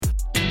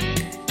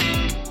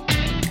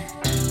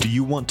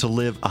want to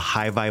live a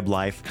high vibe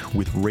life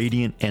with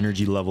radiant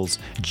energy levels,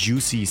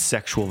 juicy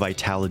sexual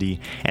vitality,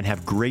 and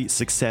have great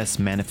success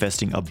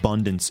manifesting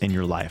abundance in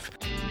your life.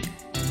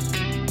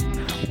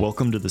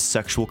 Welcome to the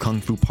Sexual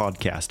Kung Fu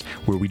Podcast,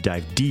 where we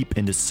dive deep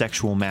into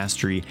sexual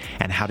mastery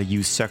and how to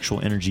use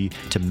sexual energy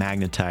to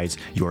magnetize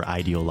your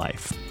ideal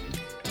life.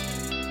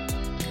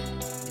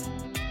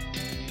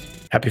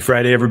 Happy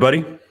Friday,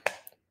 everybody.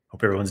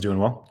 Hope everyone's doing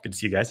well. Good to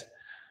see you guys.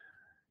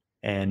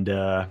 And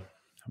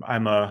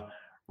I'm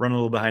running a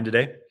little behind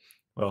today.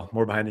 Well,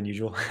 more behind than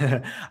usual.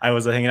 I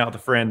was hanging out with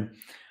a friend,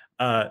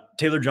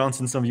 Taylor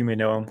Johnson. Some of you may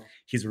know him.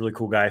 He's a really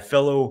cool guy,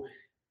 fellow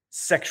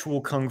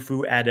sexual kung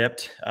fu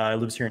adept.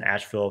 Lives here in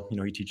Asheville. You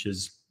know, he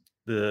teaches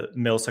the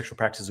male sexual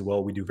practice as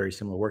well. We do very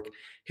similar work.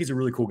 He's a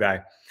really cool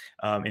guy.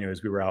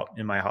 Anyways, we were out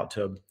in my hot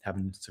tub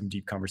having some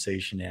deep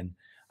conversation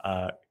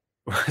and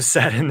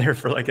sat in there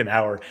for like an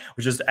hour,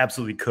 was just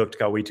absolutely cooked,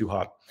 got way too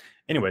hot.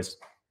 Anyways,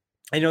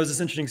 it was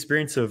this interesting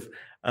experience of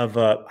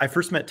I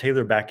first met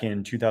Taylor back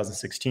in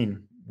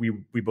 2016.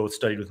 We both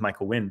studied with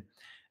Michael Wynn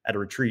at a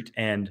retreat.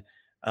 And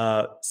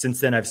since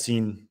then I've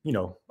seen,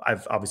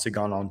 I've obviously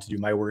gone on to do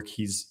my work.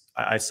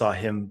 I saw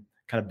him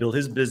kind of build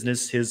his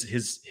business,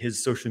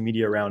 his social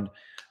media around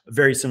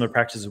very similar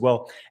practices as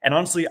well. And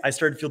honestly, I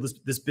started to feel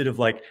this bit of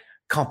like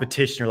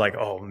competition, or like,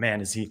 oh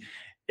man, is he,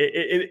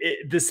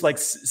 this like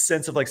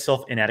sense of like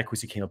self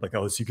inadequacy came up, like,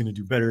 oh, is he going to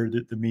do better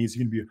than me? Is he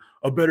going to be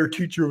a better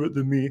teacher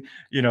than me?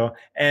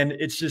 And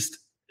it's just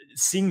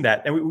seeing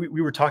that. And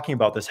we were talking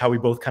about this, how we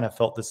both kind of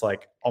felt this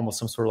like almost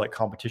some sort of like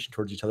competition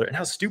towards each other, and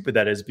how stupid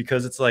that is,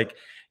 because it's like,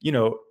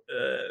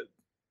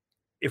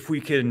 if we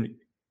can,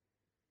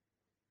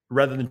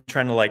 rather than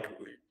trying to like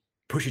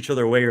push each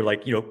other away or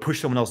like,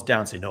 push someone else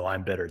down, say, no,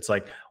 I'm better. It's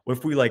like, what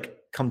if we like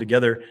come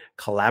together,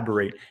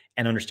 collaborate,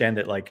 and understand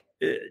that like,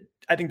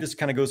 I think this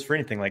kind of goes for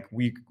anything. Like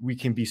we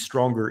can be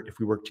stronger if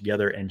we work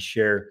together and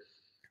share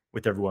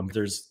with everyone. But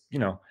there's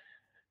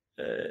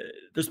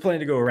plenty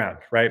to go around,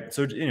 right?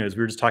 So, as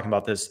we were just talking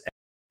about this, and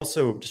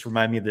also just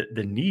remind me of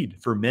the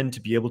need for men to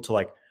be able to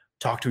like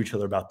talk to each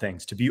other about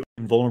things, to be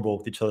vulnerable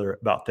with each other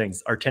about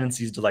things. Our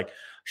tendency is to like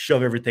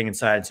shove everything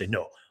inside and say,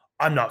 no,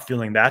 I'm not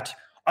feeling that.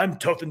 I'm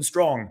tough and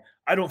strong.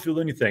 I don't feel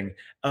anything.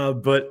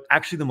 But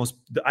actually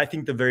I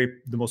think the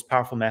most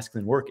powerful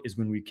masculine work is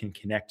when we can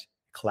connect,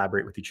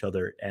 collaborate with each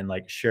other, and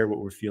like share what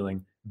we're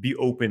feeling, be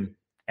open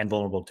and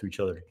vulnerable to each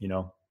other,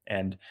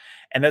 and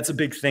that's a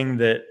big thing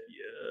that,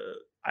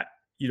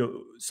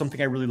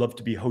 something I really love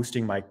to be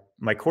hosting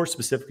my course,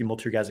 specifically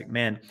Multi-Orgasmic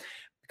Man,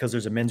 because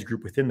there's a men's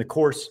group within the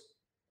course,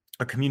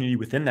 a community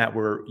within that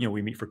where,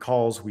 we meet for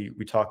calls, we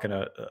talk in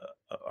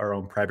our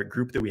own private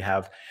group that we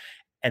have.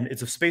 And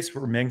it's a space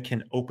where men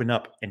can open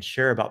up and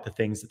share about the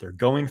things that they're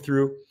going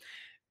through.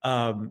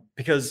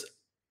 Because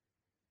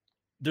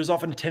there's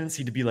often a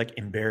tendency to be like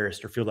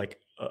embarrassed or feel like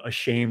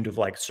ashamed of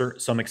like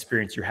some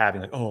experience you're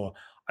having. Like, oh,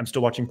 I'm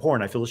still watching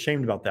porn. I feel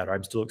ashamed about that. Or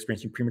I'm still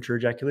experiencing premature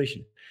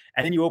ejaculation.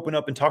 And then you open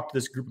up and talk to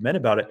this group of men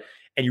about it,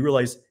 and you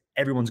realize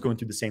everyone's going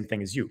through the same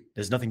thing as you.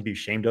 There's nothing to be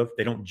ashamed of.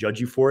 They don't judge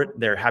you for it.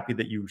 They're happy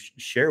that you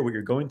share what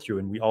you're going through,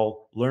 and we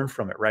all learn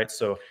from it, right?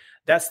 So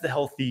that's the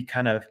healthy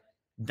kind of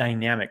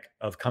dynamic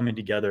of coming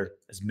together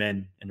as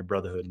men in a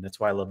brotherhood. And that's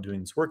why I love doing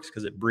this work,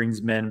 because it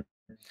brings men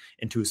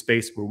into a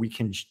space where we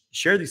can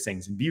share these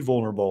things and be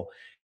vulnerable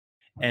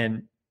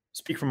and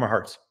speak from our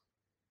hearts.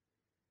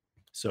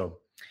 So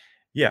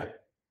yeah,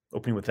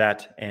 opening with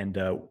that. And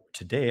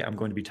today I'm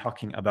going to be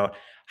talking about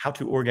how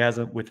to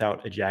orgasm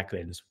without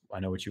ejaculating. I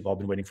know what you've all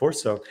been waiting for.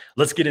 So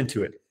let's get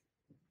into it.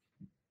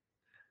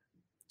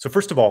 So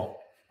first of all,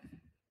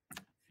 I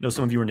know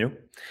some of you are new.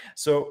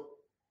 So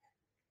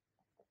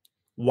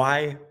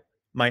why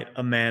might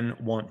a man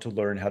want to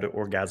learn how to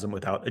orgasm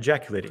without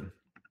ejaculating?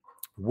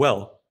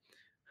 Well,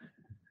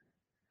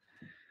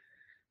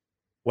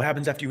 what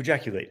happens after you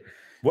ejaculate?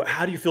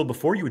 How do you feel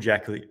before you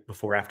ejaculate,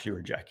 after you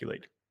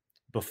ejaculate?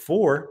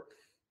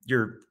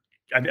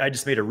 I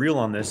just made a reel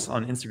on this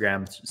on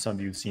Instagram. Some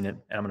of you have seen it,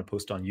 and I'm going to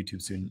post on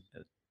YouTube soon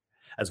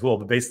as well.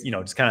 But basically,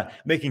 just kind of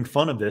making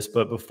fun of this.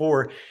 But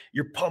before,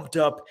 you're pumped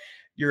up,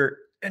 you're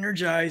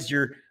energized,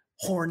 you're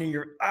horny,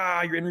 your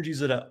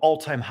energy's at an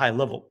all-time high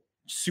level,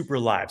 super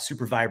alive,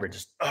 super vibrant.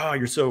 Just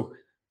you're so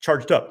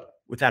charged up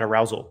with that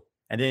arousal.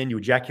 And then you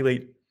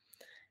ejaculate,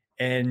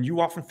 and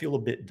you often feel a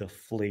bit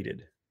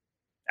deflated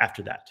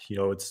after that.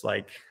 It's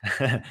like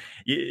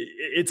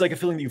it's like a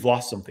feeling that you've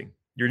lost something.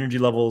 Your energy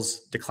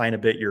levels decline a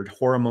bit, your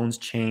hormones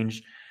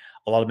change.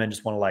 A lot of men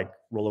just want to like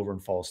roll over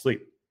and fall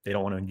asleep. They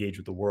don't want to engage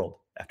with the world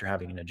after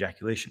having an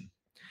ejaculation.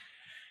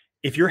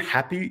 If you're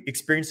happy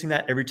experiencing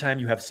that every time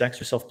you have sex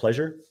or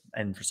self-pleasure,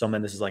 and for some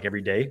men this is like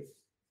every day,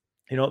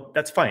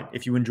 that's fine.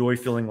 If you enjoy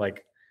feeling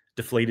like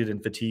deflated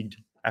and fatigued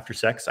after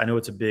sex, I know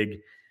it's a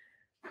big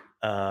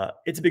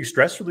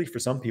stress relief for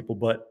some people,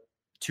 but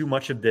too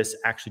much of this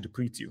actually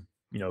depletes you,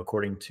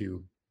 according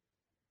to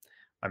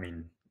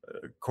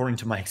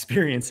my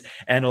experience,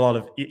 and a lot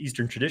of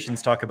Eastern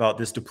traditions talk about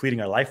this depleting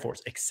our life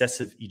force,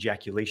 excessive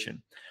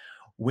ejaculation.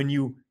 When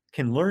you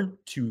can learn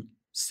to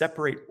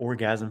separate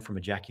orgasm from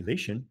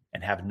ejaculation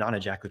and have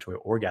non-ejaculatory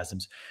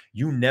orgasms,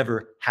 you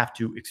never have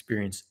to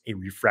experience a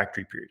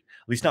refractory period,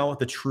 at least not with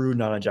the true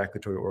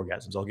non-ejaculatory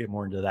orgasms. I'll get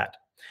more into that.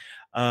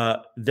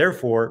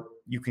 Therefore,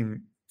 you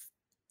can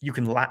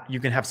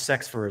have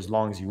sex for as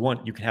long as you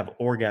want. You can have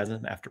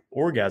orgasm after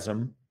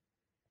orgasm,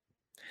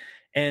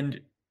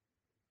 and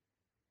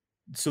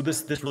so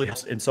this really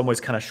helps in some ways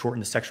kind of shorten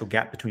the sexual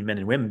gap between men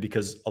and women,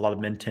 because a lot of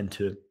men tend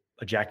to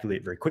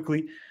ejaculate very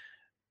quickly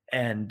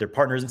and their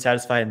partner isn't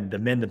satisfied, and the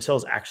men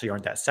themselves actually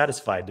aren't that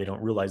satisfied. They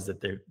don't realize that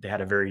they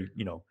had a very,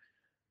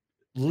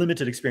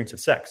 limited experience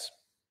of sex.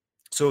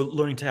 So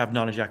learning to have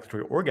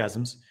non-ejaculatory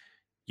orgasms,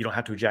 you don't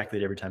have to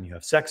ejaculate every time you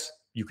have sex.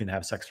 You can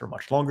have sex for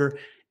much longer,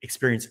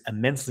 experience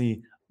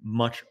immensely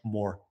much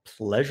more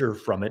pleasure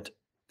from it,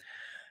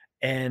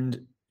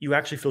 and you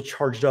actually feel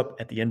charged up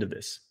at the end of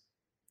this.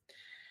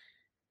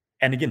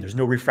 And again, there's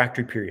no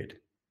refractory period.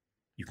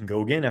 You can go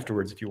again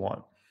afterwards if you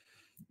want.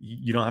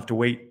 You don't have to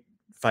wait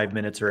 5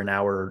 minutes or an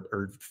hour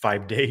or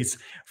 5 days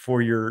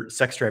for your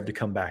sex drive to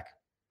come back.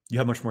 You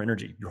have much more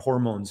energy. Your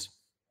hormones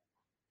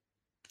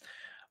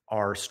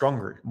are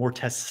stronger, more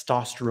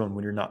testosterone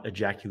when you're not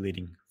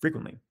ejaculating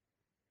frequently.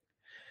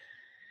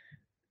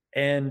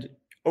 And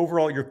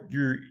overall,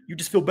 you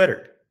just feel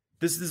better.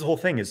 This is the whole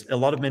thing. Is a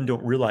lot of men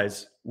don't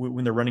realize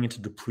when they're running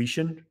into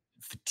depletion,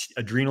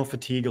 adrenal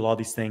fatigue, a lot of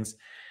these things.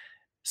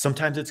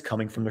 Sometimes it's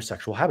coming from their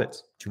sexual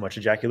habits, too much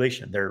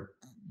ejaculation. They're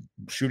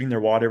shooting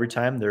their wad every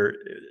time. They're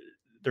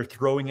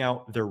throwing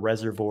out their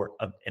reservoir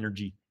of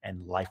energy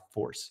and life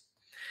force.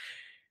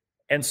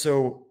 And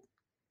so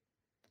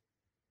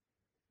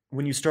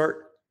when you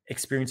start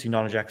experiencing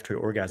non-ejaculatory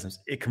orgasms,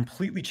 it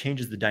completely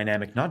changes the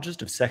dynamic, not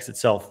just of sex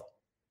itself,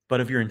 but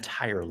of your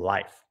entire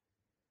life.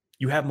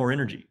 You have more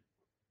energy.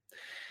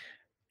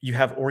 You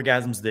have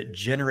orgasms that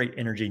generate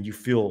energy, and you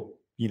feel,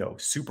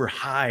 super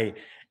high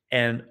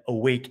and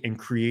awake and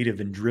creative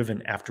and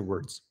driven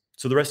afterwards.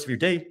 So the rest of your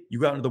day, you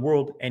go out into the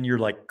world and you're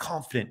like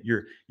confident,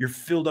 you're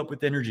filled up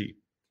with energy,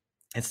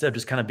 instead of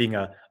just kind of being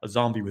a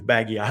zombie with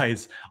baggy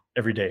eyes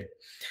every day.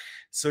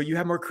 So you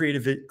have more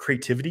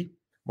creativity,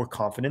 more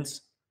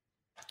confidence,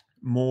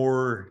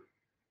 more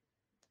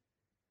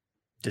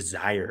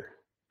desire,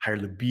 higher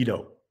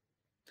libido.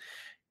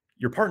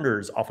 Your partner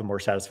is often more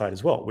satisfied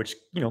as well, which,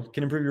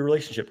 can improve your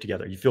relationship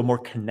together. You feel more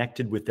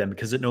connected with them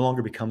because it no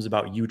longer becomes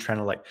about you trying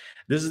to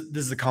this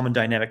is a common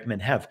dynamic men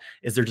have,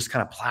 is they're just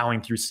kind of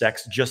plowing through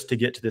sex just to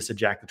get to this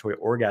ejaculatory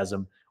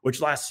orgasm, which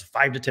lasts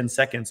 5 to 10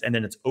 seconds and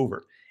then it's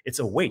over. It's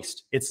a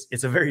waste.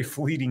 It's a very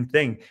fleeting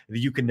thing that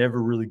you can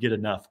never really get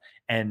enough.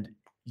 And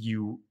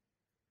you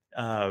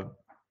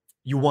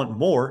want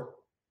more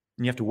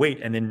and you have to wait.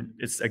 And then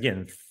it's,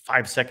 again,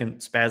 5-second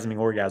spasming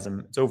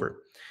orgasm. It's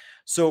over.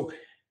 So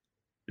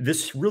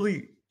this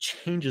really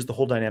changes the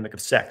whole dynamic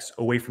of sex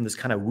away from this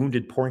kind of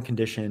wounded, porn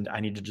conditioned,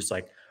 I need to just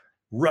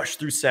rush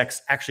through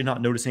sex, actually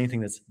not notice anything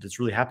that's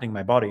really happening in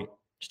my body,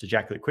 just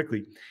ejaculate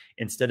quickly.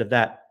 Instead of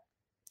that,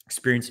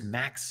 experience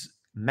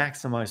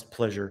maximized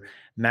pleasure,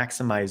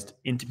 maximized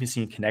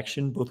intimacy and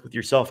connection, both with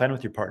yourself and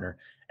with your partner,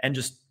 and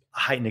just a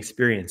heightened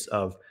experience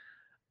of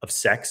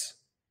sex,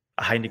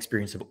 a heightened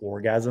experience of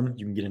orgasm.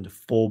 You can get into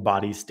full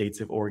body states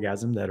of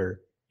orgasm that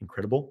are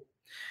incredible.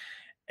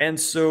 And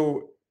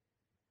so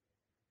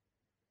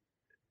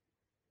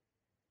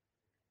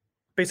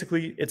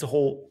basically,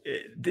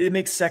 it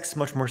makes sex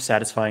much more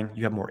satisfying.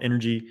 You have more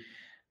energy,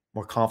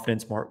 more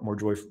confidence, more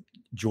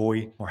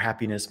joy, more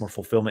happiness, more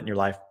fulfillment in your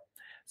life.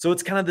 So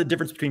it's kind of the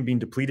difference between being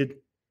depleted and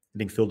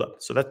being filled up.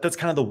 So that's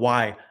kind of the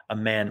why a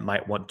man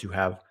might want to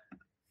have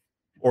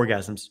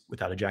orgasms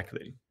without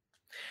ejaculating.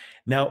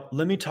 Now,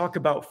 let me talk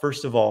about,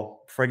 first of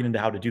all, before I get into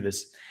how to do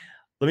this,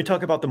 let me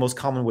talk about the most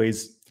common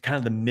ways, kind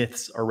of the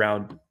myths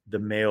around the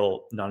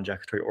male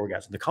non-ejaculatory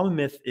orgasm. The common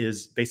myth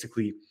is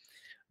basically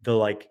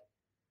the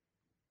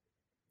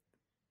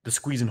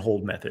squeeze and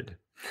hold method.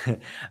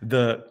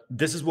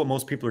 This is what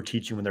most people are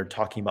teaching when they're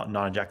talking about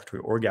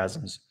non-ejaculatory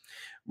orgasms,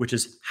 which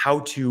is how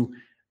to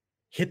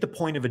hit the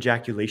point of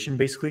ejaculation,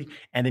 basically,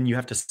 and then you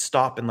have to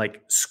stop and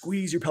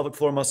squeeze your pelvic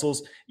floor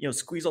muscles,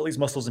 squeeze all these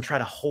muscles and try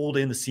to hold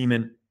in the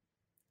semen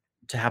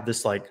to have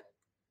this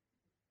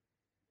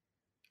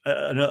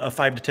a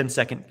 5 to 10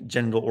 second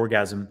genital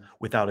orgasm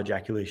without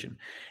ejaculation.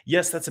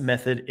 Yes, that's a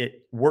method.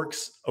 It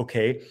works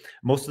okay.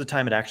 Most of the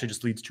time, it actually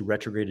just leads to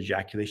retrograde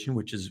ejaculation,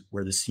 which is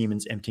where the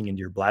semen's emptying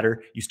into your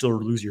bladder. You still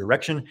lose your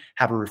erection,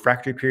 have a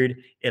refractory period.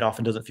 It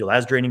often doesn't feel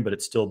as draining, but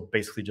it's still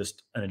basically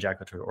just an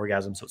ejaculatory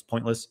orgasm, so it's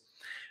pointless.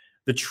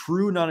 The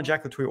true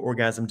non-ejaculatory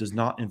orgasm does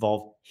not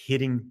involve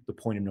hitting the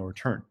point of no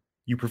return.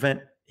 You prevent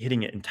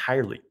hitting it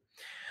entirely.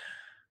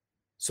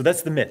 So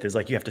that's the myth, is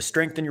you have to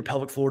strengthen your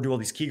pelvic floor, do all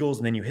these Kegels,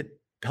 and then you hit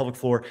pelvic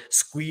floor,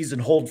 squeeze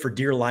and hold for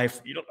dear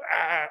life,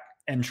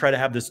 and try to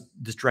have this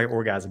dry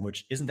orgasm,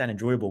 which isn't that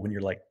enjoyable when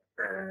you're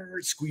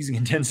squeezing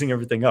and tensing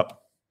everything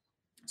up.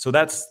 So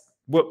that's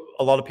what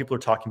a lot of people are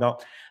talking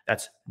about.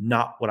 That's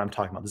not what I'm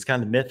talking about. This is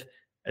kind of the myth.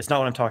 It's not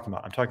what I'm talking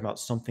about. I'm talking about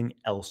something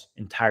else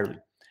entirely.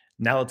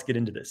 Now let's get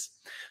into this.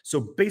 So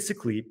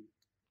basically,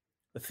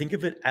 think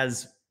of it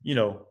as,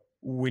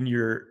 when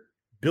you're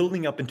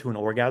building up into an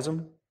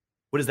orgasm,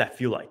 what does that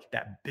feel like?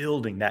 That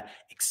building, that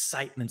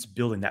excitement's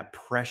building, that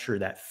pressure,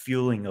 that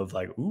feeling of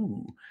like,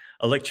 ooh,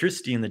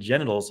 electricity in the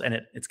genitals. And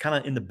it's kind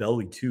of in the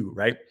belly too,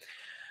 right?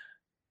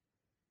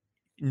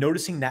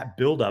 Noticing that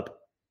buildup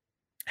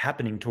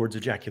happening towards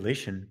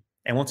ejaculation.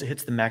 And once it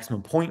hits the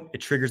maximum point,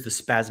 it triggers the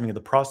spasming of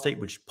the prostate,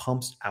 which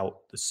pumps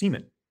out the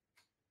semen,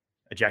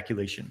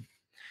 ejaculation.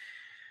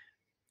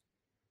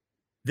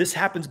 This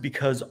happens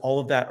because all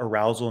of that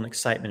arousal and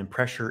excitement and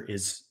pressure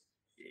it's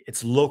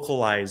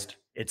localized.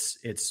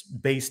 It's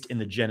based in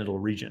the genital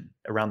region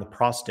around the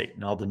prostate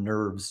and all the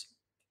nerves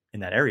in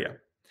that area.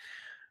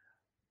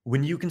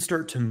 When you can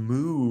start to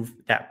move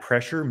that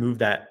pressure, move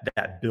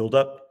that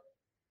buildup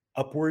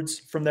upwards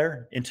from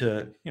there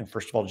into,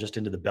 first of all, just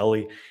into the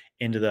belly,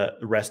 into the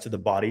rest of the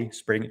body,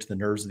 spreading it to the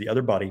nerves of the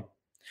other body,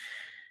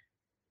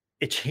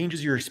 it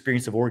changes your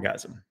experience of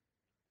orgasm.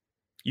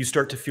 You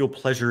start to feel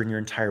pleasure in your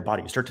entire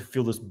body. You start to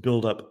feel this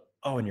buildup,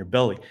 in your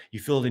belly.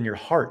 You feel it in your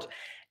heart.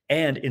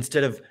 And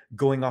instead of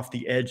going off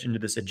the edge into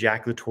this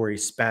ejaculatory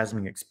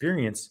spasming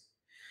experience,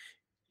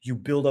 you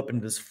build up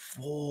into this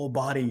full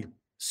body,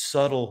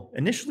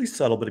 initially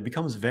subtle, but it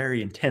becomes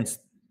very intense.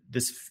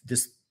 This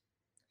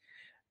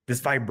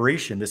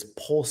vibration, this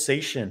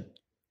pulsation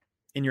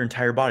in your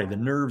entire body. The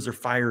nerves are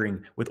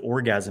firing with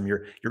orgasm.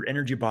 Your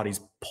energy body's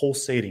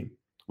pulsating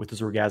with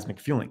this orgasmic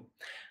feeling.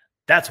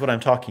 That's what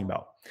I'm talking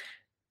about.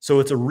 So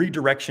it's a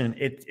redirection.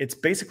 It's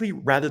basically,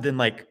 rather than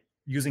like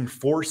using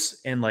force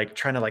and like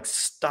trying to like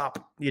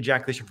stop the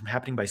ejaculation from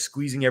happening by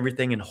squeezing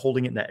everything and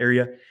holding it in that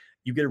area,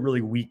 you get a really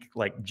weak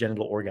like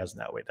genital orgasm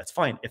that way. That's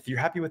fine. If you're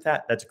happy with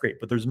that, that's great.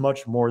 But there's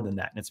much more than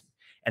that.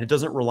 And it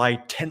doesn't rely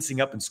tensing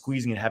up and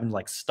squeezing and having to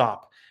like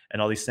stop and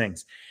all these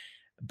things.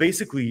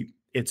 Basically,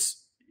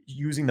 it's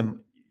using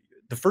them.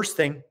 The first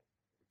thing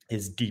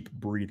is deep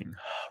breathing,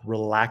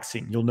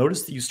 relaxing. You'll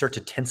notice that you start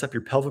to tense up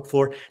your pelvic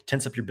floor,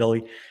 tense up your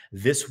belly.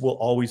 This will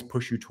always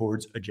push you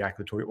towards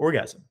ejaculatory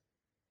orgasm.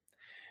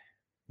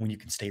 When you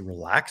can stay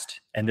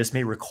relaxed, and this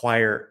may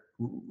require,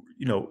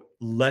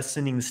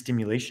 lessening the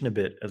stimulation a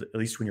bit, at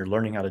least when you're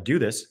learning how to do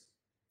this,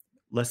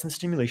 lessen the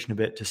stimulation a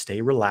bit to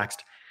stay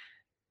relaxed.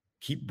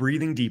 Keep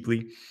breathing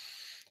deeply,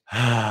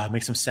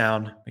 make some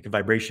sound, make a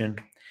vibration,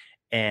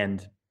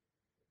 and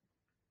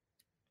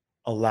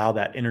allow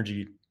that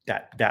energy,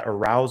 that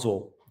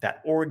arousal,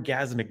 that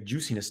orgasmic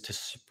juiciness to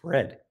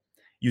spread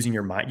using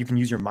your mind. You can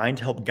use your mind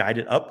to help guide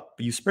it up,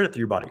 but you spread it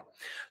through your body.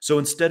 So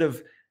instead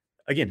of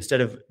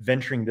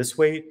venturing this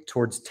way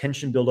towards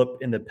tension buildup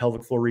in the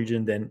pelvic floor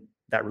region, then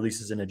that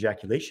releases an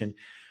ejaculation,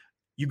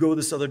 you go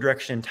this other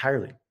direction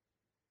entirely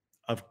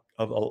of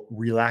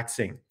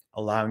relaxing,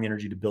 allowing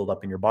energy to build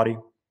up in your body.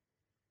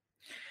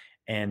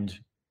 And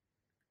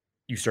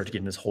you start to get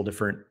in this whole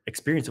different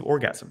experience of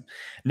orgasm.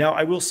 Now,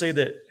 I will say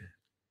that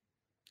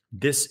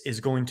this is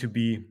going to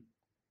be,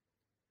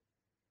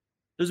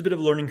 there's a bit of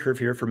a learning curve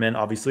here for men,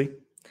 obviously.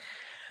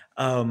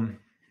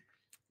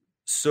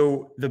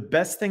 So the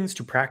best things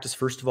to practice,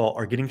 first of all,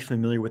 are getting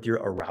familiar with your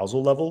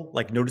arousal level,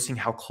 like noticing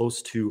how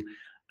close to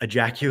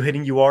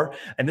ejaculating you are.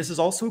 And this is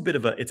also a bit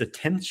of it's a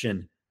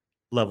tension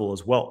level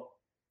as well,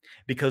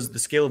 because the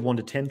scale of 1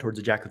 to 10 towards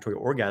ejaculatory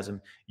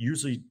orgasm,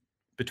 usually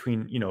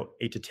between,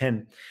 8 to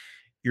 10,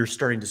 you're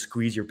starting to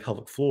squeeze your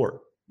pelvic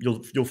floor.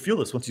 You'll feel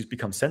this once you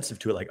become sensitive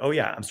to it, like, oh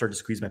yeah, I'm starting to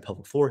squeeze my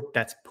pelvic floor.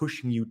 That's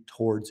pushing you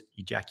towards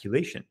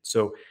ejaculation.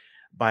 So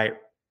by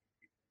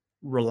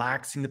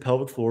relaxing the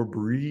pelvic floor,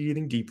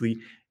 breathing deeply,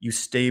 you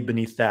stay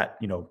beneath that,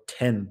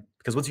 10,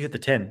 because once you hit the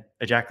 10,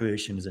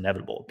 ejaculation is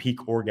inevitable.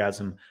 Peak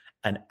orgasm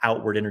and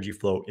outward energy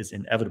flow is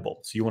inevitable.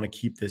 So you want to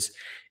keep this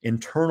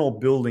internal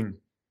building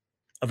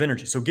of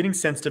energy. So getting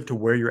sensitive to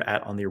where you're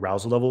at on the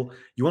arousal level,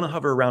 you want to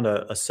hover around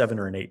a 7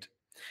 or an 8.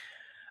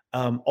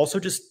 Also,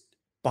 just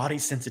body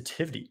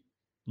sensitivity,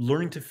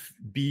 learning to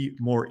be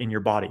more in your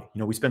body.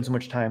 We spend so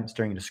much time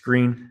staring at a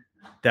screen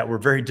that we're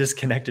very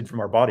disconnected from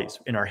our bodies,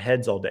 in our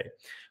heads all day.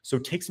 So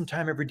take some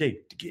time every day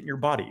to get in your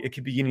body. It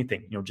could be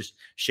anything, just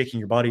shaking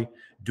your body,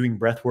 doing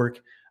breath work,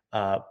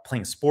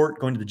 playing a sport,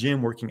 going to the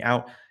gym, working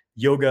out,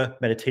 yoga,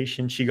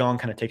 meditation. Qigong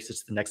kind of takes us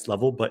to the next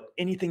level, but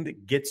anything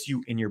that gets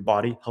you in your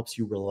body, helps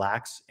you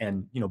relax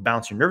and,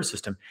 balance your nervous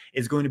system,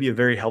 is going to be a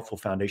very helpful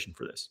foundation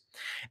for this.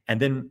 And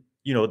then,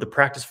 the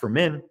practice for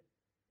men.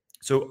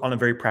 So on a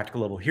very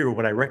practical level here,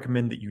 what I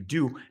recommend that you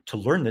do to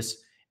learn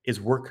this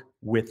is work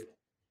with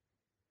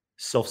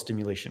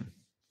self-stimulation.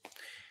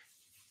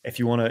 If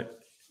you want to,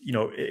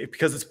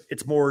 because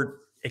it's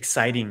more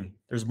exciting,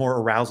 there's more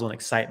arousal and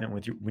excitement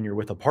when you're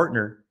with a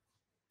partner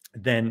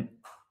than,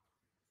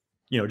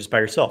 just by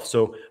yourself.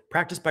 So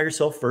practice by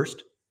yourself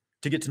first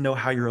to get to know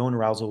how your own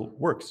arousal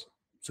works.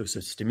 So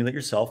stimulate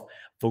yourself,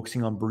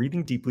 focusing on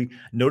breathing deeply,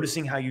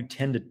 noticing how you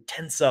tend to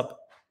tense up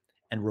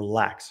and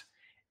relax.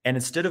 And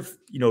instead of,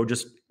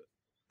 just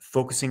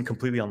focusing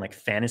completely on like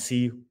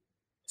fantasy,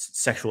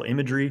 sexual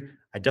imagery,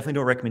 I definitely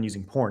don't recommend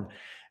using porn.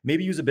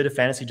 Maybe use a bit of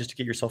fantasy just to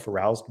get yourself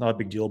aroused. Not a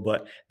big deal.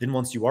 But then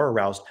once you are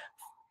aroused,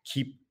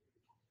 keep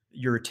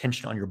your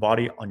attention on your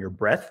body, on your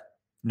breath,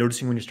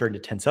 noticing when you're starting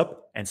to tense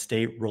up, and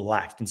stay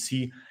relaxed and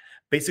see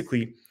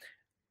basically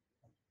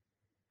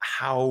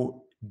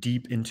how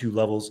deep into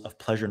levels of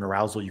pleasure and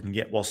arousal you can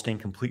get while staying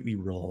completely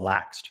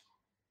relaxed,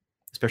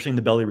 especially in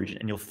the belly region.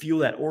 And you'll feel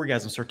that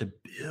orgasm start to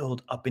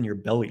build up in your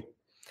belly.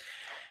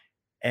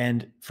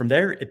 And from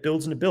there, it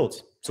builds and it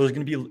builds. So there's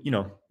going to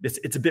be,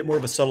 it's a bit more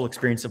of a subtle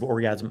experience of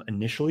orgasm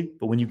initially,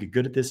 but when you get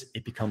good at this,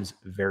 it becomes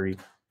very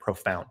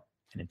profound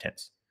and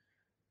intense.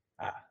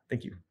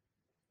 Thank you.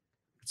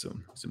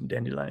 Some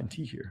dandelion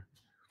tea here.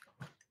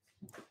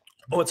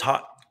 Oh, it's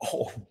hot.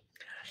 Oh,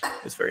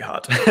 it's very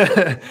hot.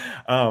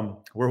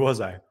 Where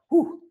was I?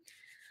 Whew.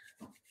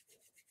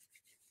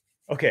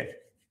 Okay.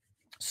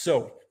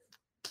 So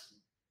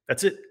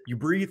that's it. You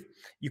breathe.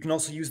 You can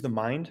also use the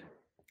mind,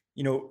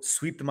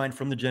 sweep the mind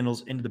from the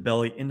genitals into the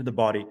belly, into the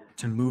body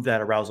to move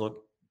that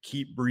arousal.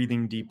 Keep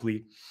breathing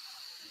deeply.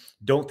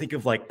 Don't think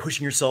of like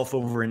pushing yourself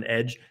over an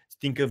edge.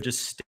 Think of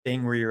just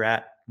staying where you're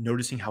at,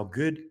 noticing how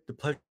good the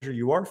pleasure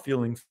you are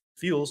feeling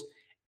feels,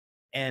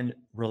 and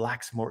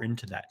relax more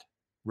into that.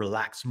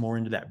 Relax more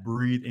into that.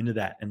 Breathe into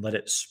that and let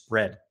it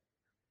spread.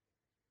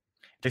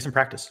 Take some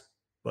practice,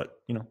 but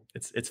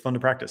it's fun to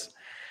practice.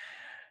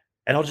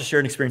 And I'll just share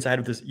an experience I had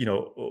with this.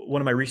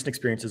 One of my recent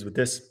experiences with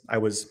this, I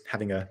was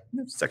having a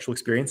sexual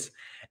experience,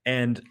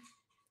 and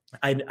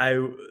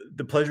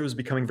the pleasure was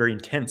becoming very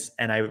intense,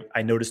 and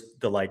I noticed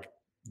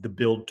the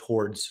build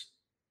towards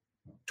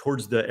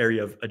the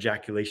area of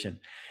ejaculation,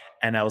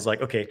 and I was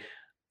like, okay,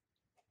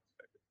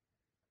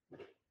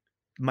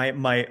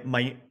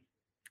 my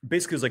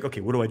basically was like,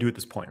 okay, what do I do at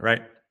this point,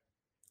 right?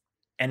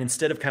 And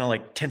instead of kind of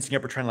like tensing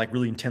up or trying to like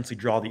really intensely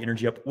draw the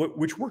energy up,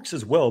 which works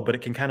as well, but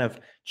it can kind of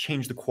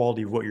change the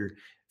quality of what you're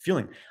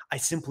feeling, I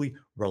simply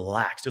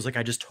relaxed. It was like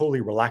I just totally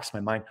relaxed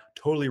my mind,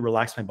 totally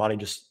relaxed my body.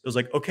 It was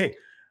like, okay,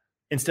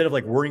 instead of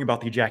like worrying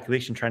about the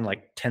ejaculation, trying to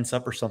like tense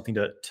up or something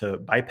to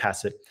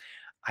bypass it,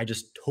 I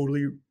just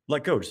totally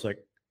let go. Just like,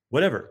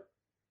 whatever,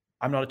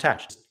 I'm not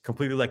attached, just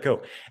completely let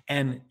go.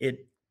 And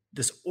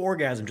this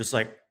orgasm just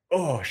like,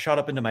 shot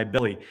up into my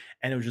belly.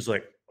 And it was just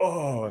like,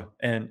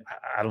 and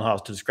I don't know how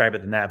else to describe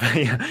it than that, but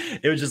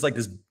it was just like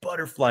this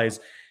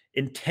butterflies,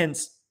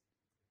 intense,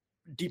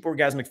 deep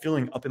orgasmic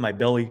feeling up in my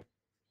belly.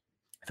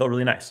 It felt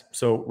really nice.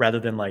 So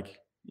rather than like,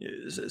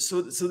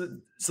 so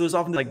there's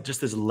often like just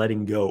this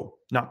letting go,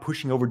 not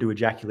pushing over to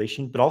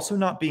ejaculation, but also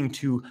not being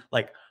too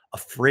like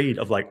afraid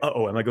of like,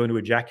 am I going to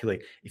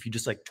ejaculate? If you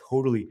just like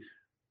totally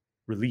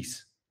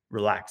release,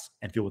 relax,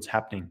 and feel what's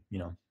happening,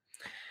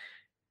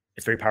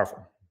 it's very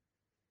powerful.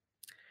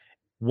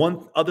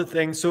 One other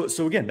thing, so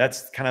again,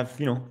 that's kind of,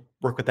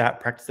 work with that,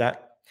 practice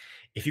that.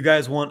 If you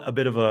guys want a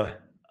bit of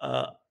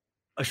a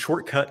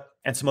shortcut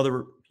and some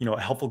other,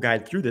 a helpful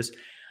guide through this,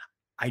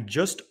 I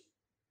just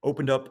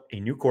opened up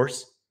a new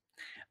course.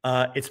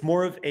 It's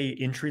more of a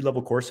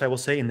entry-level course, I will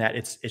say, in that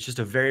it's just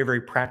a very, very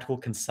practical,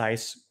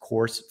 concise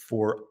course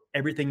for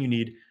everything you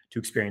need to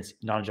experience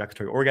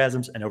non-ejaculatory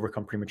orgasms and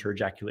overcome premature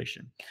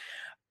ejaculation.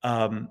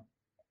 And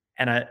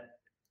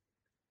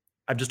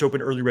I've just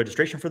opened early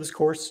registration for this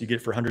course. You get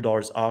it for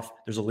 $100 off.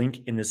 There's a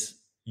link in this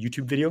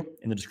YouTube video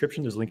in the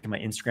description. There's a link in my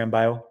Instagram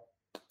bio.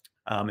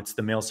 It's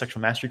the Male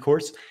Sexual Mastery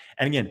course.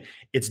 And again,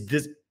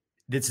 this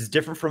is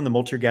different from the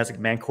Multi-Orgasmic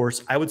Man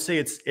course. I would say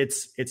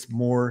it's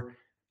more,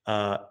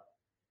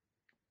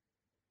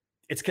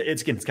 it's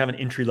kind of an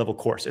entry-level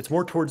course. It's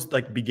more towards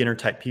like beginner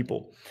type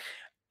people.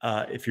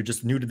 If you're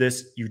just new to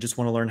this, you just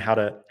want to learn how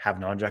to have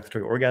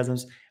non-ejaculatory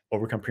orgasms,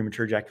 overcome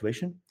premature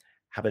ejaculation,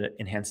 have an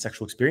enhanced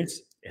sexual experience.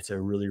 It's a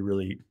really,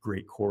 really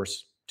great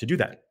course to do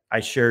that. I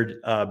shared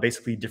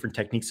basically different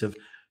techniques of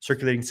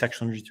circulating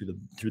sexual energy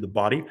through the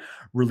body,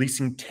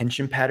 releasing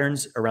tension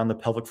patterns around the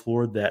pelvic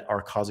floor that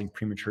are causing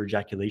premature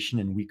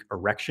ejaculation and weak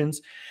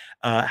erections,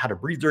 how to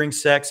breathe during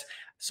sex,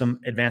 some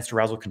advanced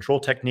arousal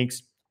control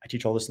techniques. I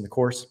teach all this in the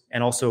course,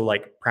 and also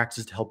like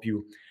practices to help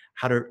you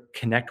how to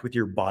connect with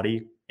your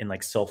body in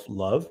like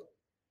self-love,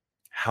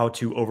 how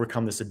to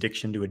overcome this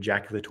addiction to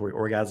ejaculatory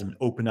orgasm and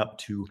open up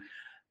to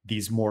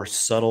these more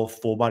subtle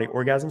full body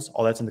orgasms.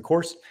 All that's in the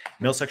course.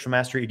 Male Sexual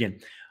Mastery. Again,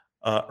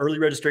 early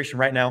registration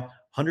right now,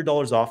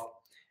 $100 off.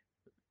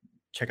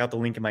 Check out the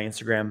link in my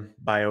Instagram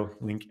bio,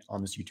 link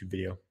on this YouTube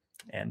video.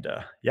 And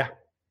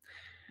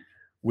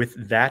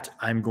with that,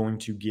 I'm going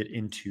to get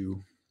into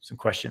some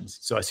questions.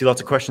 So I see lots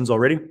of questions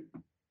already.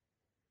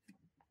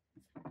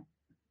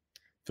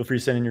 Feel free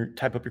to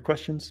type up your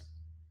questions.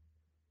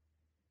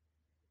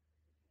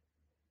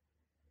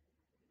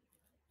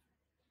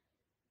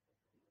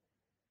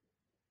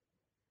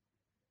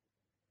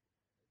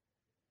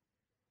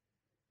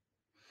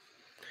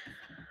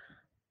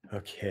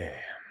 Okay.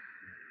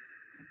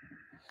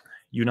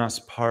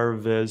 Yunas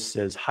Parvez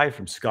says, hi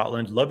from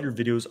Scotland. Love your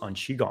videos on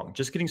Qigong.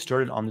 Just getting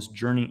started on this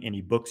journey. Any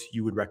books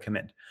you would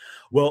recommend?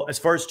 Well, as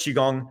far as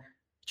Qigong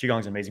is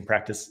an amazing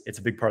practice. It's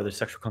a big part of the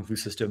sexual Kung Fu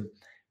system.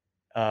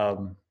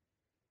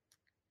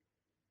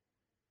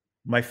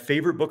 My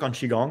favorite book on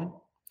Qigong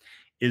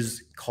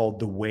is called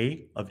The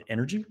Way of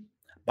Energy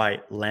by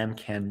Lam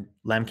Kam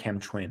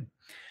Chuen.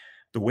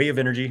 The Way of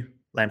Energy,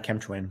 Lam Kam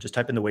Chuen. Just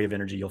type in The Way of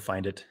Energy, you'll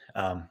find it.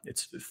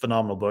 It's a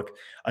phenomenal book.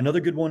 Another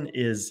good one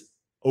is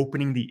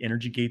Opening the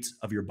Energy Gates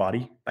of Your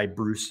Body by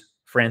Bruce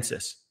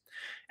Francis.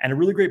 And a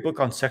really great book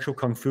on sexual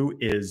kung fu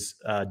is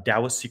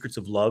Taoist Secrets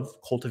of Love,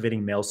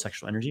 Cultivating Male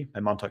Sexual Energy by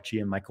Montauk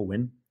Chia and Michael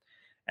Wynn.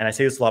 And I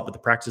say this a lot, but the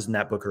practices in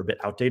that book are a bit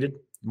outdated,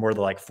 more of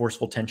the like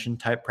forceful tension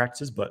type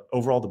practices, but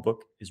overall the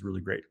book is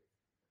really great.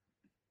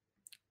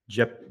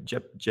 Jep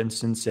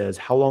Jensen says,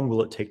 how long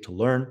will it take to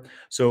learn?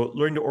 So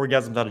learning to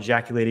orgasm without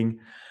ejaculating,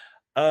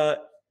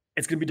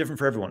 it's going to be different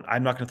for everyone.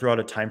 I'm not going to throw out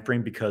a time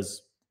frame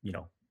because,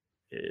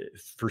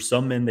 for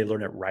some men, they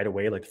learn it right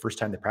away. Like the first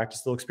time they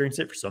practice, they'll experience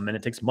it. For some men,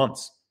 it takes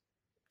months.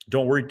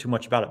 Don't worry too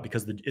much about it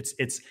because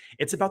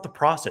it's about the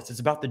process. It's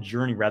about the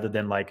journey rather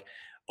than like,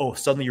 oh,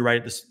 suddenly you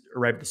arrive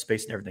at the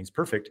space and everything's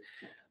perfect.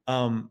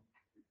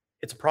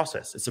 It's a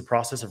process. It's a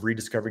process of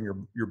rediscovering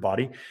your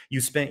body. You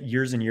spent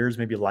years and years,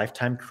 maybe a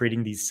lifetime,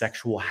 creating these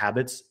sexual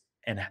habits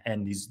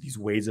and these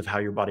ways of how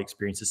your body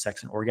experiences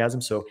sex and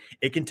orgasm. So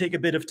it can take a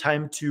bit of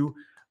time to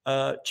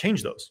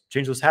change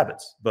those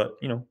habits. But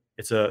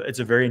it's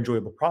a very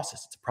enjoyable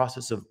process. It's a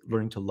process of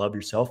learning to love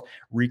yourself,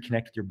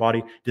 reconnect with your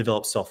body,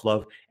 develop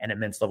self-love, and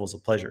immense levels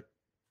of pleasure.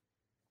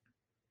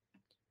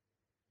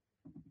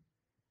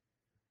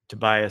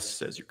 Tobias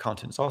says, your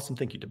content is awesome.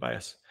 Thank you,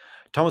 Tobias.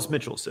 Thomas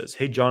Mitchell says,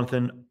 hey,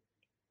 Jonathan,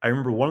 I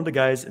remember one of the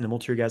guys in the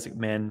Multi-Orgasmic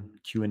Man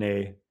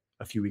Q&A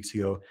a few weeks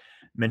ago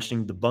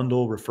mentioning the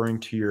bundle referring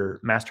to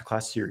your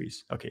masterclass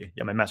series. Okay,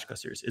 yeah, my masterclass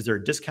series. Is there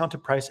a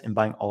discounted price in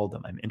buying all of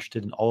them? I'm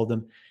interested in all of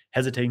them,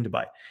 hesitating to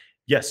buy.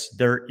 Yes,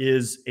 there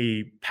is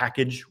a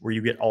package where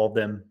you get all of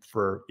them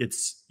for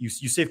you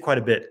save quite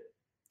a bit.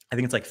 I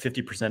think it's like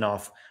 50%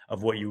 off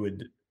of what you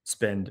would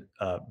spend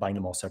buying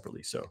them all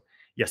separately. So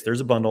yes, there's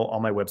a bundle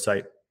on my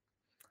website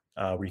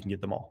where you can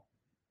get them all.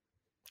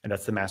 And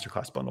that's the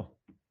masterclass bundle.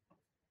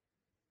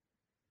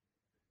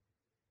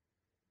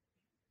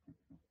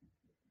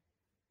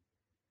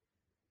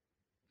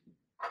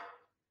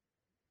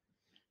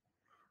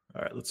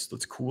 All right, let's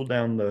cool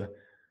down the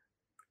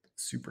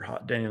super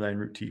hot dandelion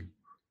root tea.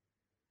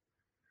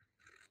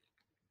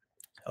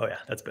 Oh yeah,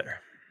 that's better.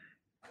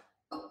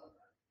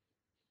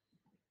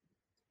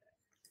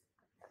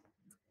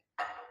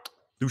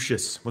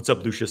 Lucius, what's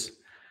up, Lucius?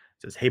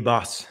 Says, hey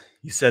boss,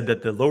 you said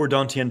that the lower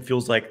dantian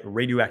feels like a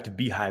radioactive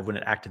beehive when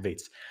it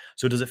activates.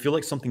 So does it feel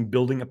like something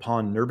building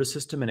upon nervous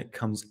system and it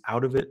comes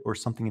out of it, or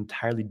something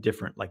entirely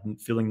different, like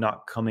feeling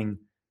not coming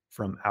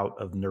from out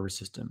of the nervous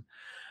system?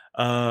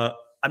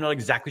 I'm not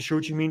exactly sure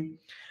what you mean.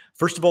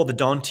 First of all, the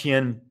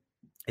dantian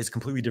is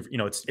completely different.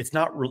 It's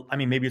not,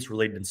 maybe it's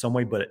related in some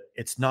way, but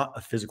it's not a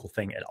physical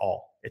thing at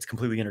all. It's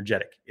completely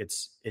energetic.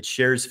 It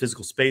shares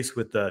physical space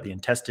with the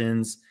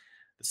intestines,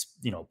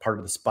 part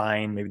of the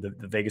spine, maybe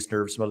the vagus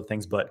nerve, some other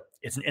things, but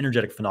it's an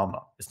energetic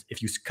phenomenon.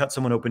 If you cut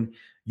someone open,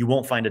 you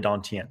won't find a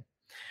dantian.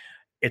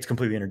 It's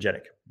completely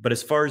energetic. But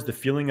as far as the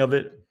feeling of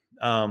it,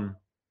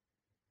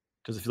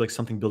 does it feel like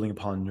something building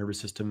upon the nervous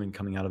system and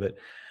coming out of it?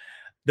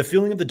 The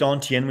feeling of the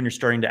dantian when you're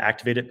starting to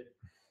activate it,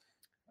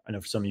 I know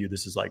for some of you,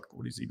 this is like,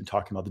 what he's even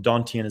talking about. The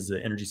dantian is the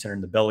energy center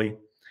in the belly.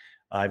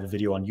 I have a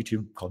video on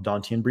YouTube called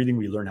Dantian Breathing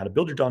where you learn how to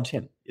build your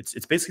dantian. It's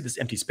basically this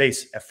empty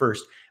space at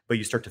first, but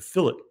you start to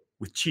fill it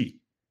with qi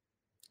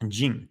and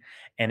jing,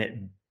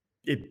 and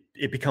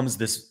it becomes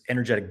this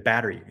energetic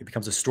battery. It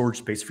becomes a storage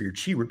space for your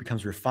qi where it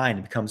becomes refined.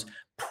 It becomes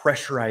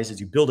pressurized as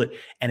you build it,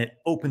 and it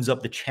opens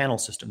up the channel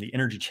system, the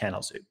energy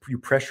channels. You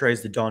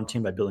pressurize the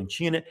dantian by building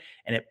qi in it,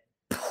 and it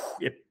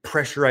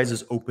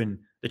pressurizes open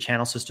the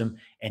channel system,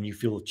 and you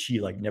feel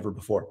qi like never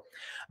before.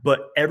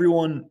 But it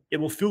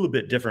will feel a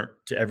bit different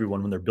to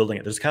everyone when they're building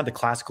it. There's kind of the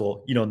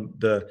classical,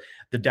 the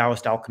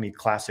Taoist alchemy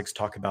classics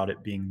talk about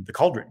it being the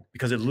cauldron,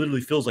 because it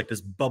literally feels like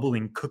this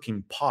bubbling,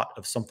 cooking pot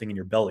of something in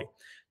your belly,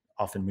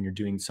 often when you're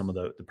doing some of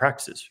the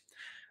practices.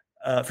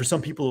 For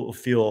some people, it will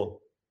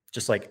feel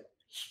just like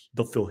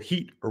they'll feel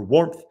heat or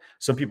warmth.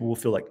 Some people will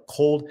feel like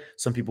cold.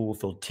 Some people will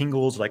feel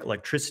tingles like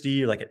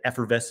electricity, like an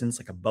effervescence,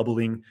 like a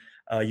bubbling.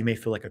 You may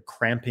feel like a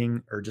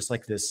cramping, or just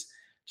like this,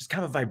 just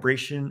kind of a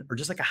vibration, or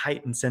just like a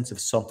heightened sense of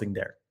something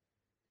there.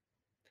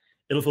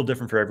 It'll feel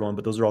different for everyone,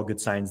 but those are all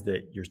good signs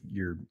that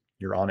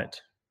you're on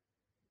it.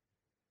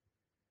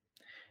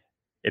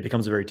 It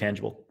becomes a very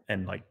tangible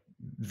and like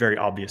very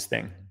obvious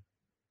thing,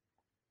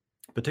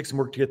 but it takes some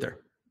work to get there.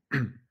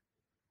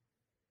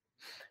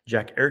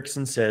 Jack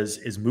Erickson says,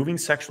 is moving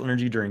sexual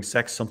energy during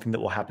sex something that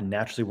will happen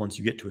naturally once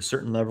you get to a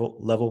certain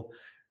level?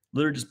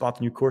 Literally just bought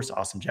the new course.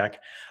 Awesome, Jack.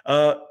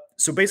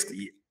 So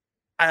basically,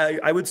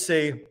 I would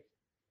say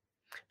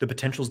the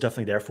potential is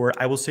definitely there for it.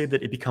 I will say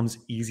that it becomes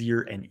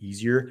easier and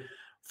easier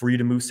for you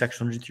to move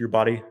sexual energy through your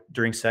body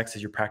during sex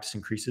as your practice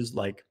increases.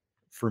 Like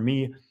for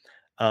me,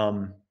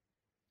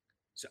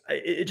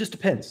 it just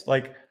depends.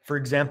 Like, for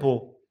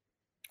example,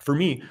 for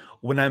me,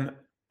 when I'm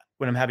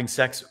having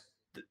sex,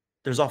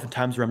 there's often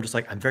times where I'm just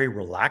like, I'm very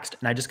relaxed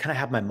and I just kind of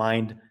have my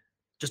mind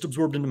just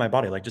absorbed into my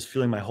body, like just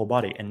feeling my whole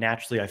body. And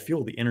naturally I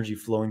feel the energy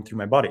flowing through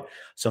my body.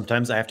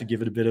 Sometimes I have to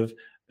give it a bit of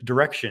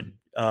direction.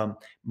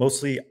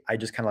 Mostly I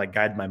just kind of like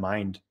guide my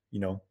mind,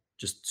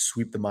 just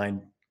sweep the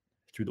mind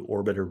through the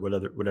orbit or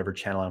whatever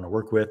channel I want to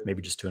work with,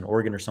 maybe just to an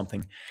organ or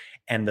something.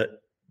 And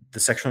the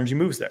sexual energy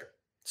moves there.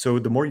 So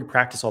the more you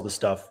practice all this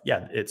stuff,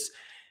 yeah,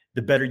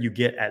 the better you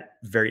get at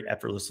very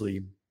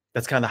effortlessly.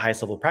 That's kind of the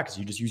highest level of practice.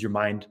 You just use your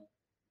mind,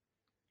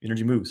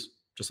 energy moves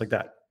just like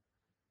that.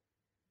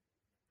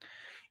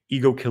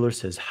 Ego Killer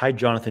says, "Hi,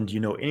 Jonathan. Do you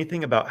know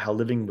anything about how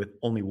living with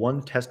only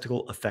one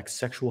testicle affects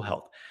sexual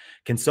health?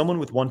 Can someone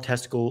with one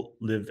testicle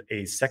live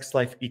a sex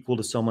life equal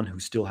to someone who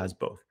still has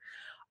both?"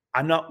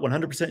 I'm not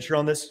 100% sure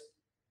on this.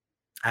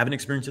 I haven't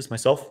experienced this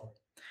myself,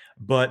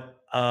 but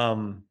I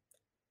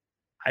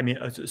mean,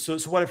 so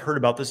what I've heard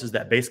about this is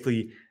that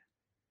basically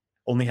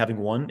only having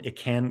one, it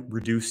can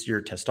reduce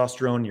your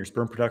testosterone, your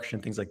sperm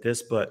production, things like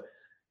this. But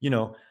you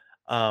know,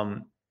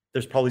 um,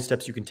 there's probably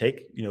steps you can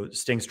take.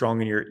 Staying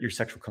strong in your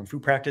sexual kung fu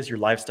practice, your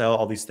lifestyle,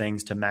 all these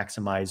things to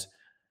maximize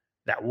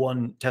that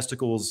one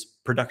testicle's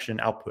production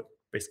output,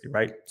 basically,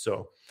 right?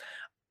 So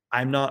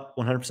I'm not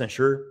 100%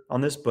 sure on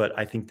this, but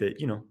I think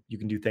that you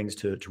can do things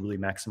to really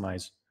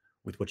maximize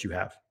with what you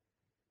have.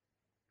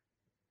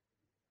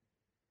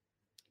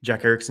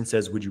 Jack Erickson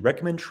says, "Would you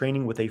recommend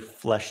training with a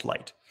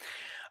fleshlight?"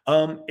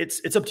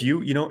 It's up to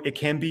you. It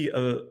can be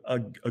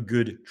a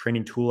good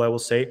training tool, I will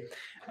say.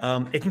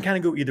 It can kind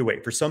of go either way.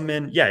 For some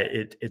men, yeah,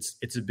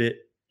 it's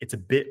a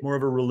bit more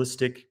of a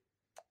realistic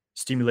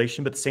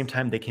stimulation, but at the same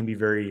time, they can be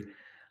very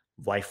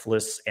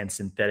lifeless and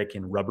synthetic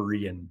and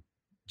rubbery and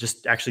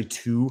just actually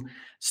too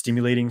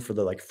stimulating for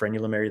the like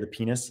frenulum area of the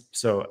penis.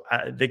 So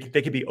they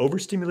could be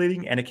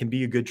overstimulating, and it can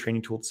be a good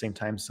training tool at the same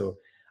time. So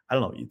I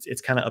don't know.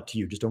 It's kind of up to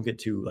you. Just don't get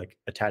too like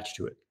attached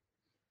to it.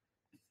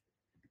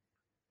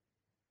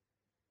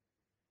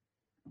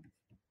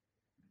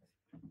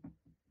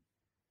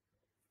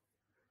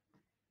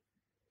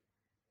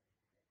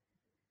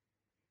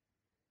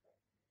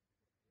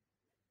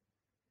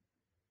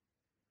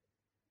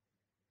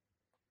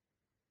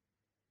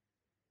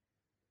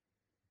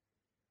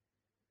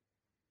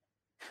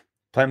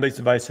 Plant-based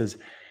advice says,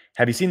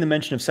 "Have you seen the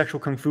mention of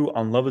sexual kung fu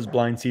on Love Is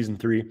Blind season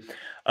 3?"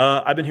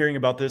 I've been hearing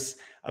about this.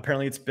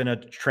 Apparently, it's been a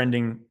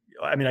trending.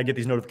 I mean, I get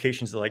these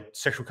notifications that like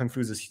sexual kung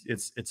fu is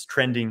it's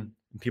trending,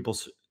 and people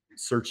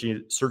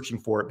searching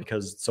for it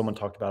because someone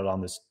talked about it on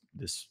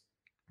this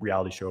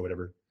reality show or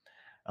whatever.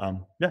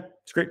 Yeah,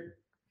 it's great.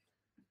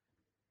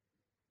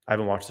 I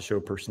haven't watched the show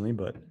personally,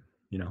 but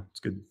it's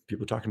good.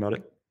 People are talking about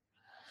it.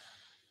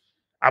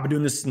 I've been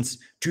doing this since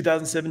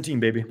 2017,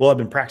 baby. Well, I've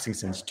been practicing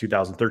since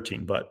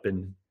 2013, but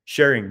been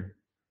sharing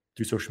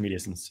through social media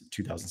since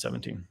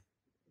 2017.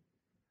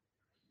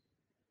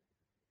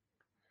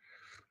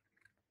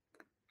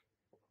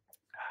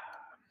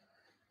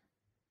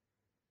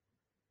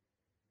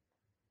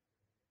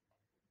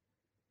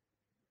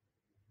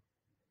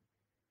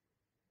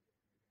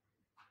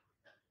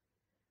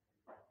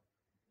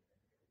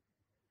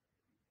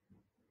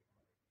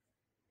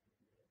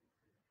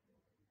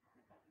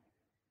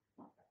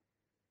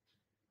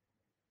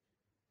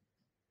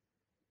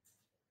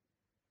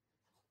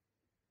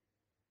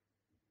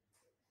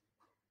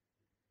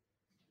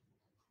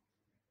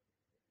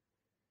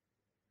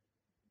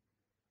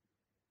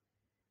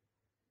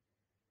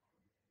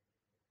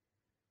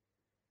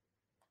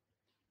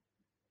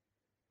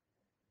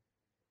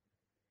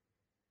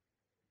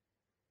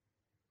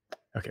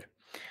 Okay.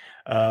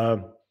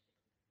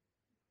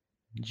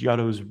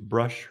 Giotto's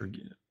brush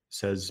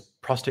says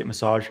prostate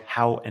massage,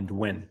 how and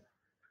when?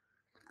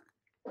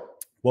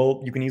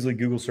 Well, you can easily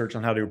Google search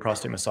on how to do a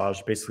prostate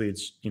massage. Basically,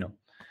 it's,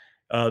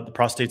 the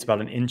prostate's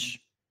about an inch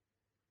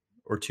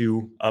or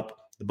two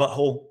up the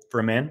butthole for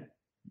a man.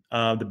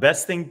 The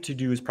best thing to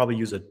do is probably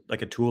use a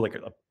tool like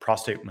a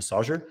prostate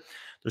massager.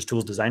 There's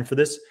tools designed for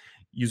this.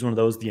 Use one of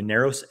those. The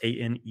Aneros,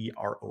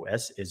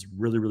 Aneros, is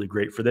really, really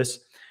great for this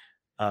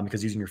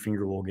because using your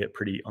finger will get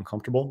pretty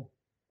uncomfortable.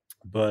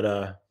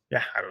 But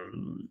yeah,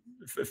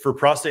 for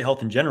prostate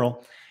health in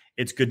general,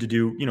 it's good to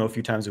do, a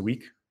few times a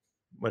week,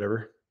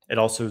 whatever. It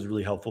also is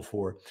really helpful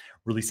for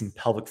releasing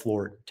pelvic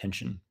floor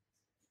tension.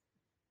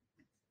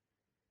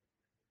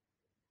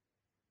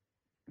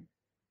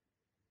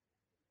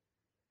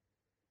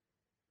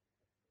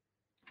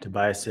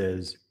 Tobias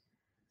says,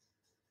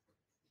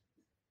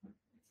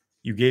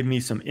 "You gave me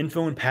some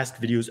info in past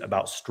videos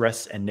about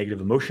stress and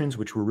negative emotions,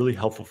 which were really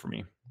helpful for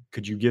me.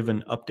 Could you give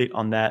an update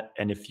on that?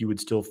 And if you would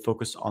still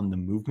focus on the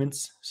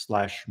movements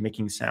 /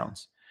 making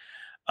sounds?"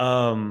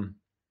 I'm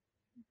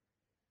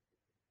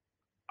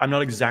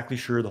not exactly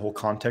sure the whole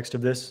context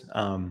of this.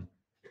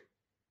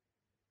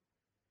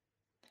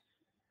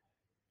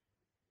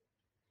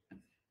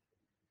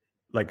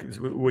 Like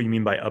what you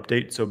mean by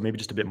update? So maybe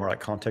just a bit more like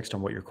context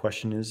on what your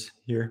question is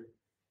here.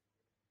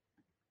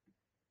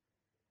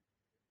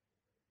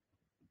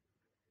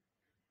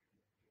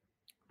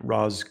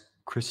 Roz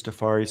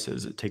Christofari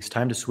says, "It takes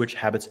time to switch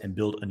habits and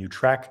build a new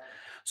track.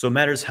 So it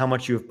matters how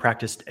much you have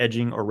practiced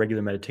edging or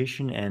regular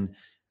meditation and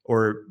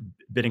or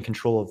been in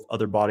control of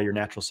other body or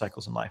natural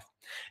cycles in life."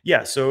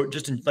 Yeah. So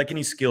just like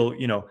any skill,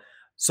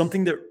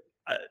 something that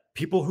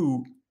people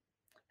who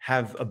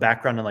have a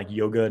background in like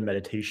yoga and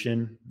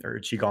meditation or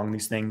qigong,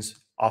 these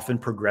things often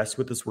progress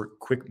with this work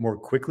more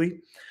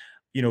quickly.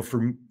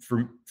 For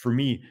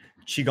me,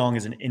 qigong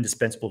is an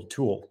indispensable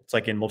tool. It's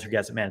like in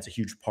Multi-Orgasmic Man, it's a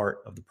huge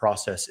part of the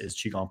process is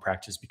qigong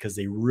practice because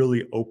they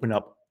really open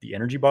up the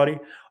energy body,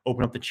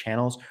 open up the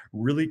channels,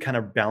 really kind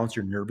of balance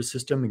your nervous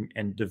system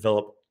and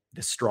develop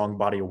this strong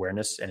body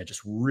awareness. And it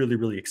just really,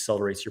 really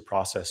accelerates your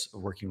process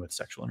of working with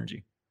sexual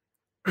energy.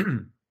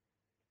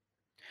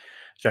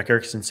 Jack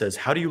Erickson says,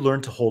 how do you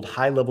learn to hold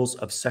high levels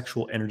of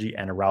sexual energy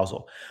and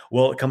arousal?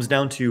 Well, it comes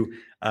down to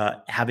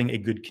having a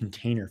good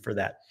container for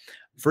that.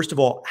 First of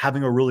all,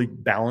 having a really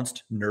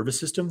balanced nervous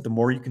system. The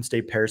more you can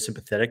stay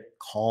parasympathetic,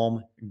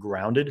 calm,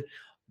 grounded,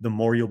 the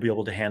more you'll be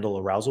able to handle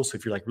arousal. So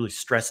if you're like really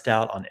stressed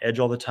out, on edge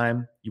all the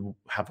time, you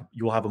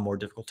will have a more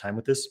difficult time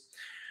with this.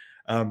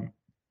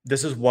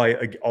 This is why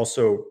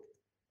also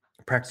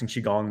practicing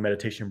qigong,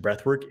 meditation,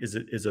 breath work is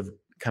a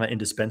kind of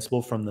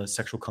indispensable from the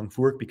sexual kung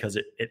fu work, because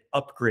it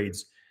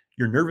upgrades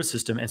your nervous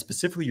system and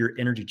specifically your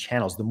energy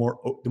channels. The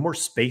more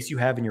space you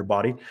have in your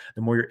body,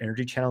 the more your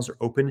energy channels are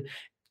open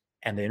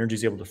and the energy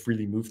is able to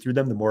freely move through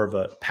them, the more of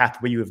a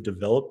pathway you have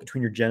developed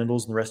between your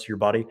genitals and the rest of your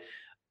body,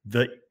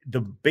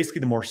 basically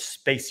the more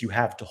space you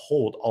have to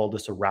hold all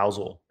this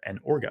arousal and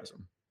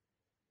orgasm.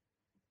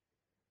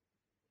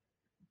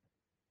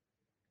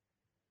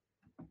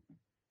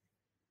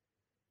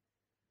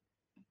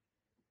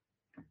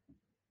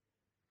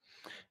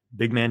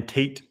 Big Man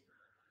Tate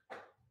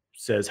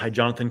says, hi,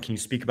 Jonathan, can you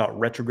speak about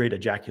retrograde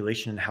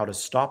ejaculation and how to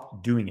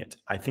stop doing it?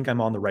 I think I'm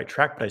on the right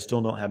track, but I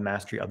still don't have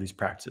mastery of these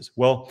practices.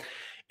 Well,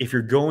 if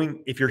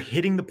you're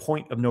hitting the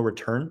point of no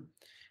return,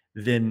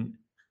 then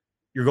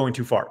you're going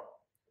too far.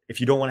 If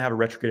you don't want to have a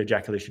retrograde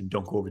ejaculation,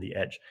 don't go over the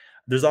edge.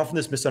 There's often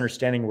this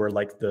misunderstanding where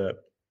like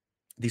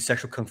these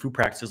sexual kung fu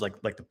practices, like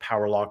the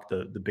power lock,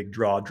 the big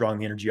draw, drawing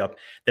the energy up,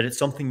 that it's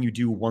something you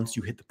do once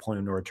you hit the point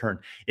of no return.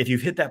 If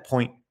you've hit that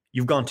point,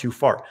 you've gone too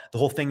far. The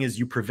whole thing is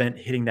you prevent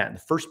hitting that in the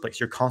first place.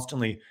 You're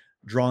constantly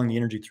drawing the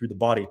energy through the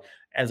body.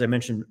 As I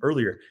mentioned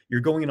earlier,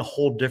 you're going in a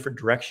whole different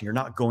direction. You're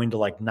not going to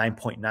like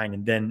 9.9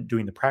 and then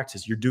doing the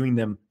practice. You're doing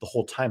them the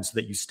whole time so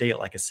that you stay at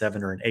like a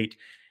 7 or an 8.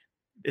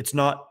 It's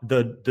not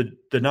the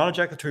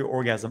non-ejaculatory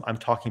orgasm I'm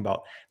talking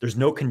about. There's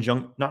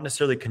not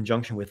necessarily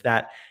conjunction with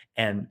that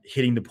and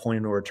hitting the point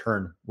of no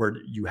return where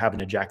you have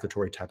an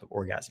ejaculatory type of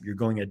orgasm. You're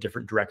going a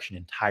different direction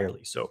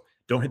entirely. So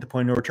don't hit the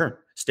point of no return.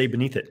 Stay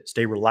beneath it.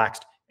 Stay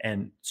relaxed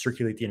and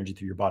circulate the energy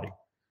through your body.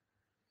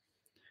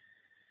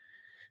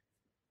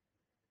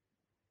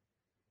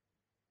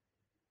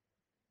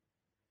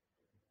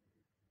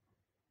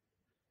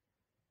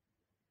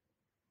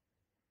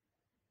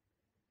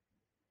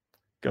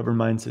 Govern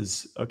Mind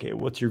says, okay,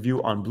 what's your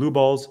view on blue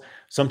balls?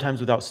 Sometimes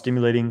without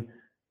stimulating,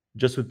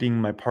 just with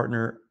being my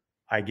partner,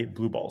 I get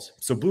blue balls.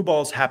 So blue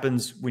balls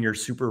happens when you're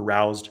super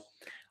aroused.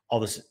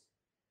 All this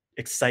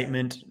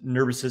excitement,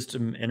 nervous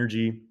system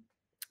energy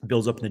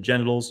builds up in the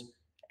genitals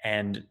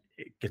and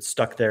it gets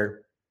stuck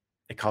there.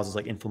 It causes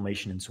like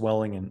inflammation and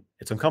swelling and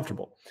it's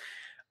uncomfortable.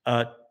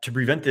 To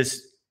prevent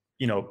this,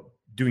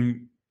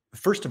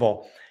 first of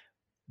all,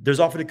 there's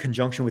often a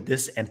conjunction with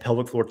this and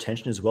pelvic floor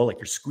tension as well. Like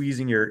you're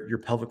squeezing your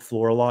pelvic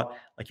floor a lot.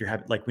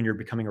 Like when you're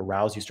becoming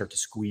aroused, you start to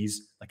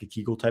squeeze like a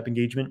Kegel type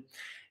engagement.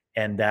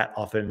 And that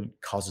often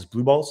causes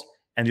blue balls.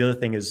 And the other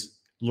thing is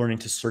learning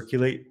to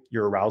circulate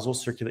your arousal,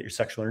 circulate your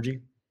sexual energy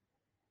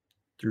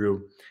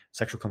through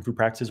sexual kung fu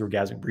practices,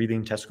 orgasmic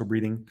breathing, testicle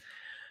breathing.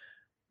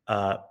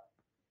 It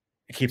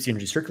keeps the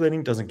energy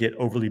circulating, doesn't get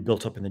overly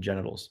built up in the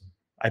genitals.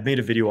 I've made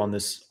a video on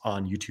this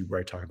on YouTube where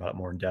I talk about it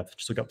more in depth.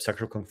 Just look up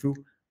sexual kung fu,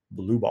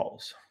 blue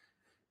balls.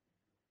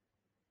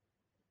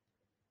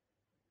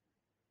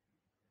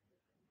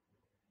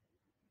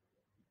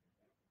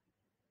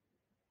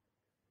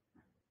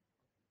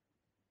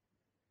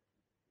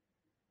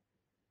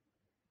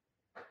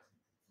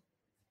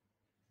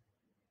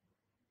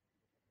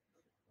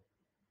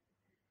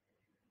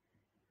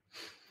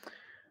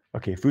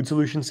 Okay, Food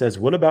Solution says,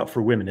 what about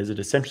for women? Is it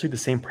essentially the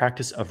same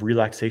practice of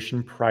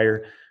relaxation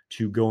prior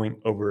to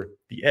going over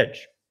the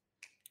edge?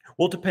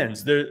 Well, it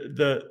depends.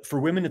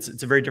 For women,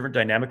 it's a very different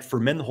dynamic. For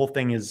men, the whole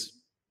thing is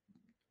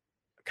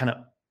kind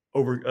of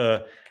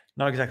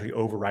not exactly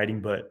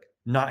overriding, but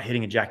not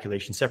hitting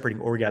ejaculation,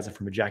 separating orgasm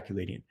from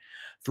ejaculating.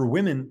 For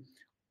women,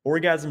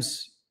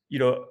 orgasms,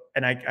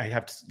 and I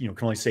have to, can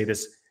only say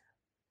this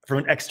from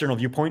an external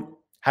viewpoint,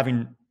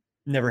 having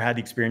never had the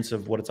experience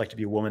of what it's like to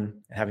be a woman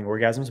and having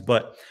orgasms.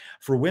 But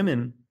for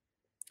women,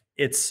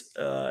 it's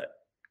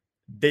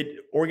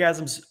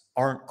orgasms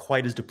aren't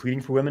quite as depleting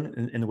for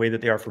women in the way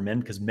that they are for men,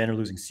 because men are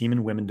losing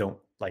semen. Women don't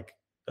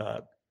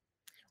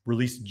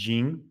release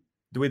gene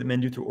the way that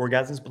men do through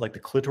orgasms, but like the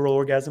clitoral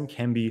orgasm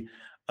can be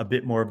a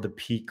bit more of the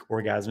peak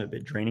orgasm, a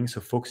bit draining. So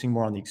focusing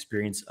more on the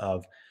experience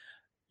of,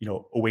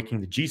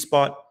 awakening the G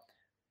spot,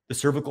 the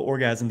cervical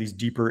orgasm, these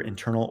deeper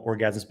internal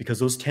orgasms, because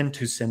those tend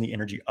to send the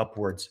energy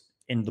upwards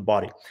in the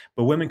body.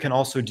 But women can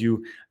also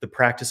do the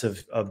practice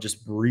of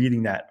just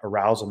breathing that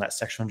arousal and that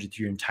sexual energy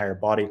through your entire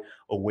body,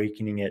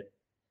 awakening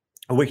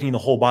the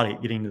whole body,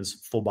 getting into this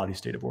full body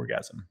state of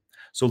orgasm.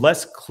 So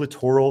less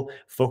clitoral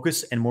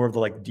focus and more of the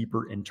like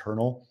deeper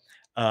internal,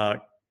 the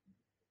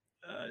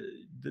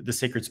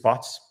sacred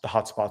spots, the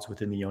hot spots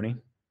within the yoni.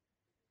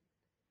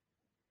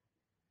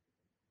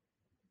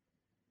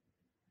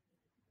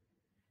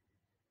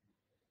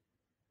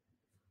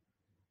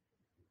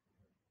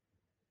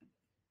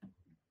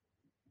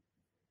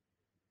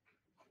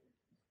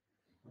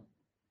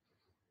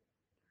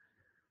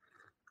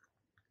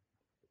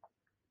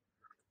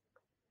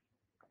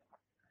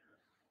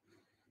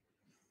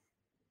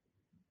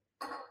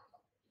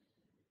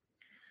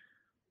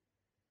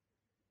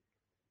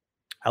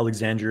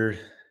 Alexander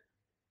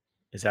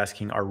is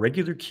asking, are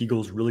regular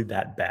Kegels really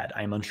that bad?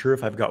 I am unsure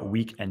if I've got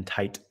weak and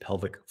tight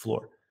pelvic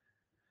floor.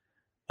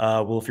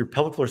 Well, if your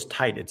pelvic floor is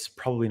tight, it's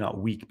probably not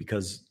weak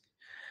because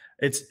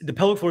the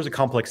pelvic floor is a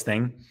complex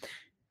thing.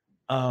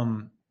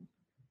 And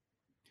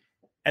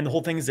the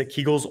whole thing is that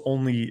Kegels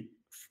only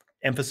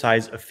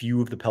emphasize a few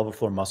of the pelvic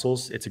floor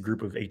muscles. It's a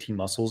group of 18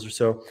 muscles or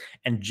so.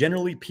 And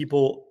generally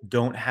people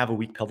don't have a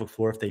weak pelvic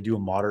floor if they do a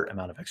moderate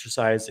amount of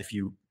exercise. If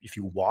you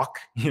walk,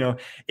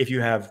 if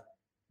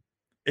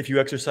you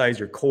exercise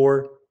your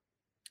core,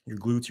 your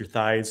glutes, your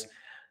thighs,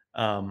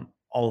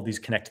 all of these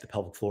connect to the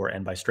pelvic floor.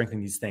 And by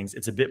strengthening these things,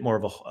 it's a bit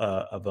more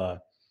of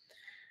a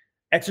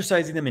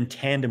exercising them in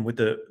tandem with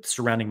the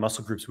surrounding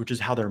muscle groups, which is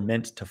how they're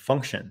meant to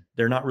function.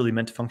 They're not really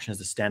meant to function as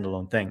a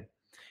standalone thing.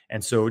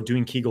 And so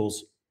doing Kegels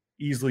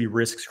easily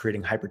risks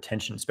creating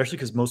hypertension, especially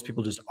because most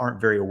people just aren't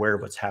very aware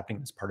of what's happening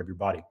in this part of your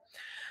body.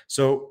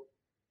 So,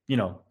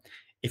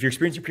 if you're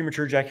experiencing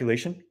premature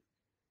ejaculation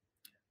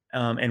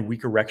and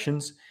weak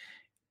erections,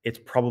 it's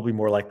probably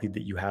more likely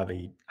that you have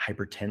a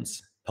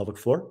hypertense pelvic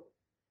floor.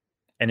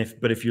 And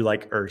if you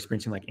are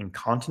experiencing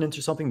incontinence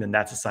or something, then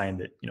that's a sign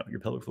that, your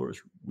pelvic floor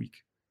is weak.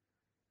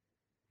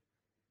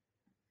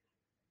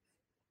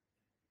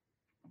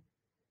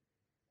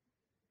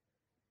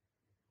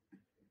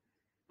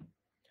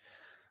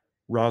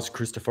 Roz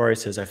Christofari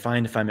says, I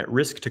find if I'm at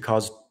risk to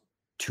cause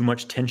too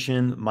much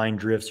tension, mind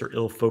drifts, or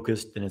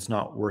ill-focused, then it's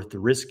not worth the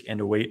risk and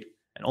to wait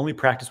and only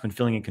practice when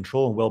feeling in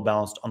control and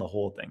well-balanced on the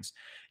whole of things.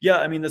 Yeah,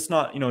 I mean, that's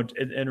not,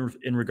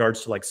 in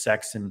regards to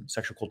sex and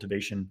sexual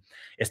cultivation,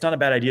 it's not a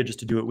bad idea just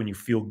to do it when you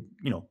feel,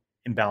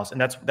 imbalanced.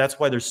 And that's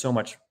why there's so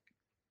much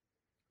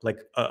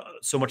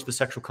so much of the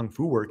sexual kung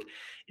fu work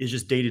is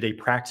just day-to-day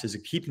practices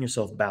of keeping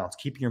yourself balanced,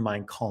 keeping your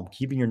mind calm,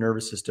 keeping your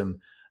nervous system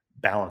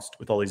balanced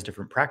with all these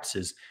different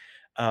practices.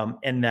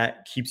 And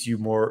that keeps you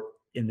more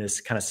in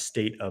this kind of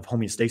state of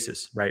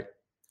homeostasis, right?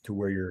 To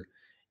where you're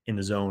in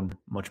the zone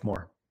much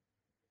more.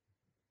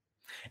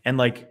 And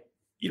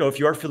if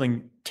you are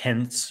feeling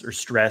tense or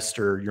stressed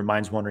or your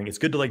mind's wandering, it's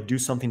good to do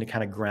something to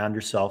kind of ground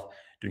yourself.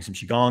 Doing some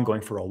Qigong,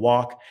 going for a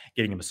walk,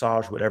 getting a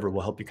massage, whatever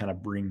will help you kind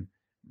of bring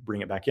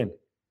it back in.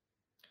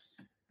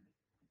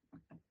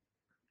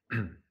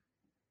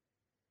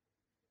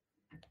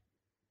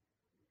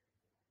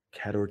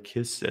 Cador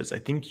Kiss says, I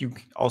think you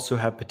also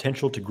have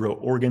potential to grow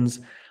organs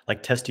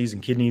like testes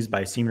and kidneys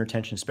by semen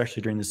retention,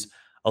 especially during this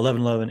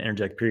 11-11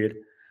 energetic period.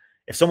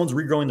 If someone's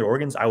regrowing their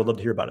organs, I would love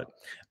to hear about it.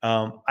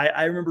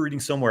 I remember reading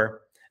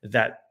somewhere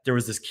that there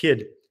was this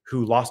kid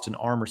who lost an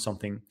arm or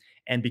something.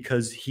 And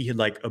because he had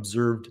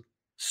observed,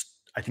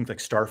 I think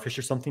starfish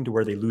or something, to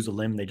where they lose a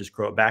limb, they just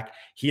grow it back.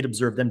 He had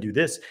observed them do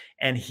this.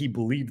 And he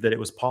believed that it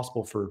was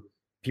possible for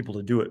people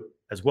to do it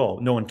as well.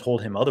 No one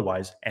told him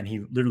otherwise. And he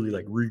literally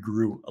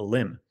regrew a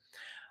limb.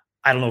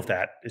 I don't know if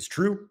that is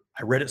true.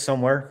 I read it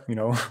somewhere.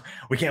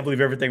 We can't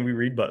believe everything we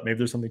read, but maybe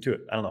there's something to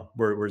it. I don't know.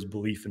 Where's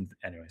belief? And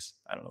anyways,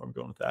 I don't know where I'm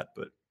going with that.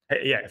 But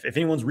hey, yeah, if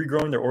anyone's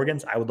regrowing their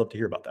organs, I would love to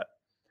hear about that.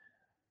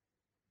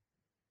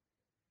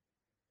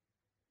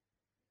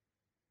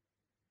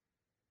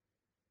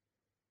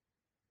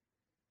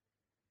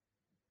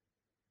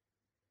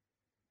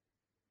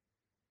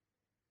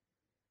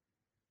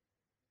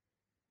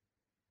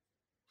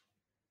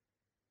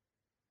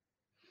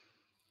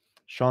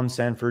 Sean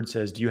Sanford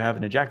says, do you have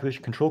an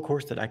ejaculation control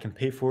course that I can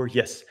pay for?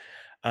 Yes.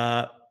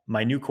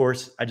 My new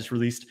course I just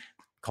released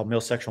called Male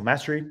Sexual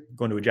Mastery,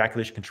 going to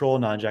ejaculation control,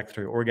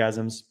 non-ejaculatory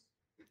orgasms.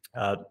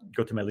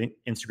 Go through my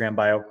Instagram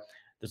bio.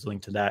 There's a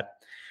link to that.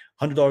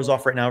 $100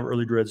 off right now,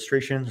 early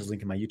registration. There's a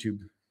link in my YouTube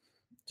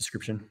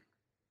description.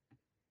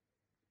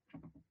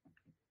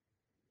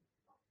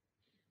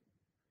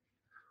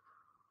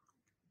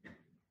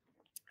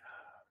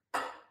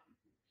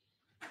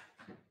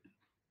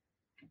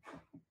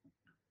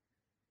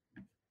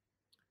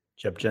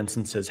 Jeff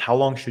Jensen says, how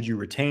long should you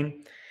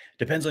retain?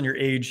 Depends on your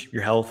age,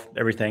 your health,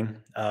 everything.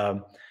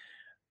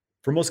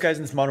 For most guys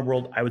in this modern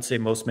world, I would say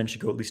most men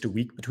should go at least a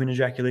week between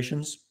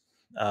ejaculations.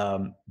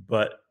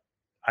 But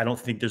I don't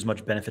think there's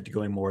much benefit to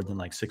going more than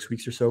 6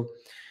 weeks or so.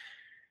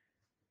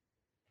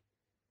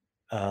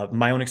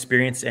 My own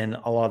experience and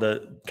a lot of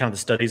the kind of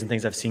the studies and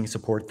things I've seen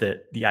support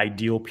that the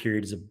ideal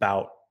period is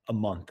about a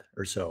month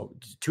or so,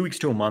 2 weeks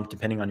to a month,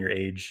 depending on your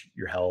age,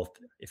 your health,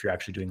 if you're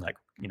actually doing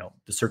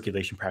the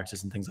circulation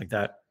practice and things like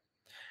that.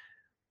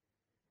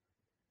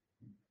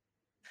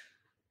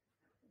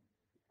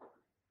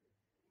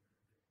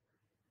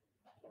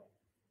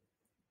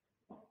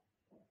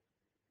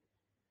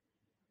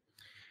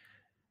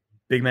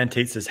 Big Man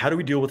Tate says, how do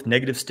we deal with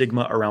negative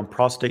stigma around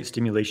prostate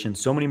stimulation?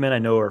 So many men I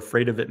know are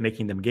afraid of it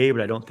making them gay,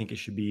 but I don't think it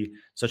should be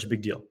such a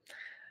big deal.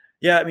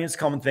 Yeah, I mean, it's a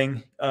common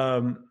thing.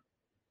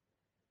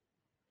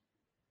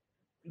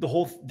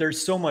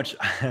 There's so much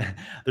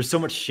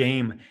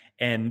shame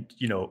and,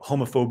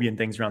 homophobia and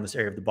things around this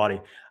area of the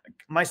body.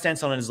 My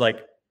stance on it is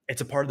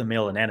it's a part of the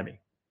male anatomy.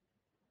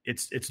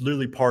 It's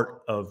literally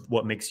part of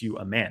what makes you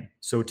a man.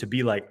 So to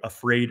be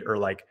afraid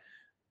or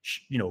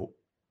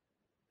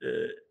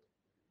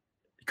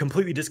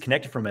completely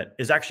disconnected from it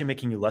is actually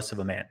making you less of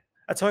a man.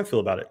 That's how I feel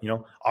about it.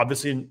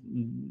 Obviously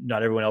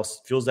not everyone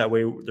else feels that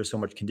way. There's so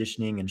much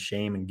conditioning and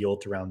shame and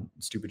guilt around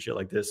stupid shit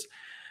like this.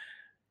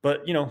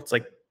 But, it's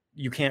like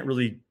you can't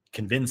really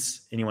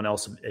convince anyone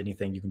else of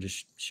anything. You can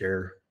just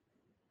share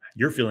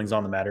your feelings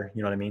on the matter.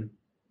 You know what I mean?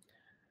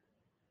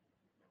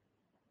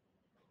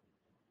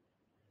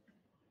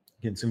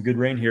 Getting some good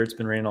rain here. It's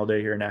been raining all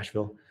day here in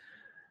Nashville.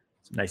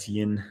 It's nice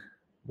yin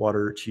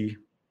water chi.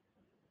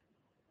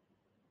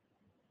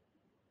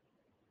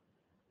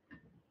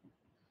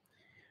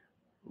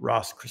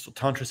 Ross Crystal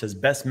Tantra says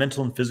best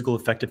mental and physical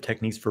effective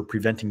techniques for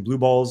preventing blue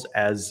balls,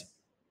 as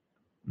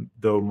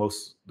though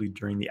mostly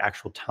during the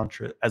actual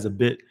Tantra as a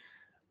bit.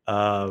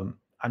 I'm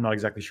not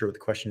exactly sure what the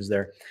question is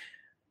there.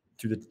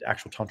 Through the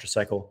actual Tantra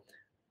cycle,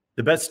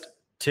 the best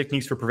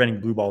techniques for preventing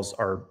blue balls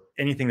are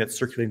anything that's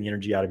circulating the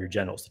energy out of your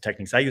genitals. The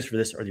techniques I use for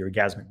this are the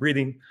orgasmic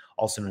breathing,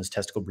 also known as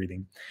testicle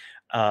breathing,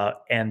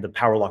 and the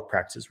power lock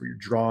practices where you're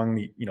drawing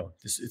the,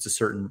 it's a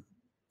certain,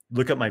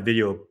 look up my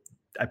video.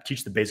 I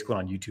teach the basic one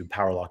on YouTube,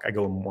 power lock. I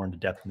go more into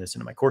depth in this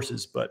into my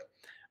courses, but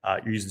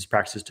you're using these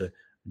practices to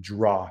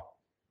draw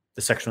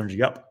the sexual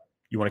energy up.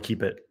 You want to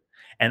keep it,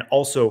 and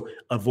also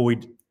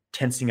avoid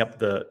tensing up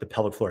the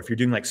pelvic floor. If you're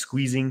doing like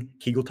squeezing,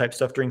 Kegel type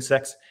stuff during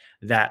sex,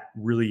 that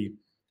really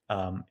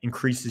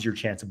increases your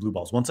chance of blue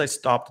balls. Once I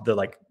stopped the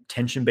like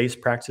tension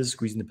based practices,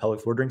 squeezing the pelvic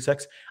floor during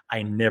sex,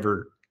 I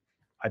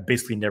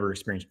basically never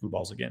experienced blue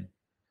balls again.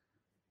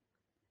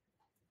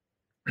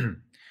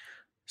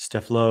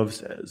 Steph Love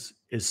says,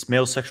 is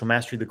male sexual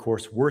mastery the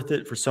course worth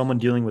it for someone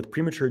dealing with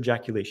premature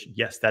ejaculation?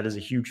 Yes, that is a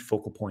huge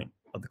focal point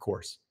of the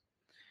course.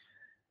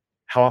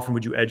 How often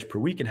would you edge per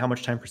week and how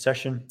much time per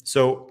session?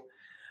 So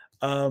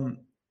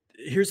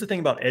here's the thing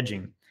about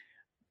edging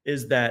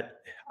is that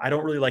I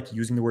don't really like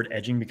using the word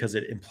edging because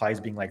it implies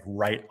being like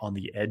right on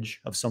the edge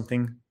of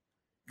something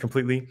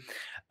completely.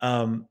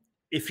 When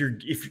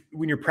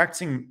you're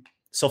practicing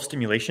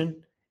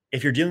self-stimulation,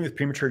 if you're dealing with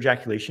premature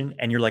ejaculation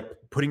and you're like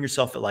putting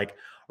yourself at like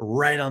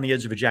right on the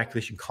edge of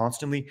ejaculation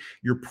constantly,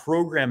 you're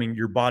programming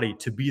your body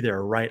to be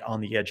there right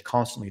on the edge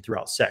constantly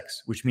throughout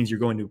sex, which means you're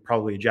going to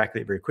probably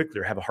ejaculate very quickly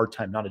or have a hard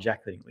time not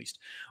ejaculating at least.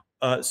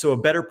 So a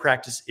better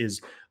practice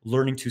is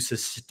learning to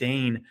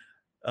sustain,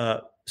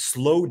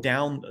 slow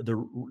down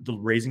the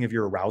raising of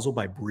your arousal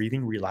by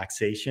breathing,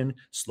 relaxation,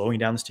 slowing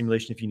down the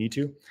stimulation if you need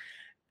to.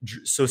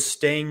 So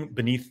staying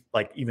beneath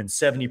like even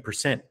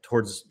 70%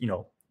 towards,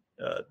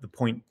 the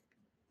point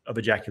of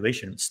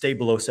ejaculation, stay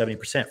below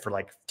 70% for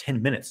like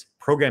 10 minutes,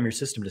 program your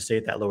system to stay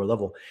at that lower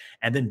level.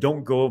 And then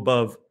don't go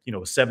above,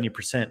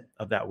 70%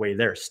 of that way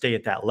there, stay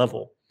at that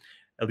level,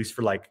 at least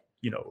for like,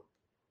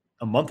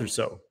 a month or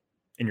so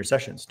in your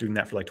sessions, doing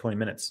that for like 20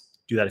 minutes,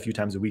 do that a few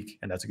times a week.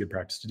 And that's a good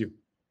practice to do.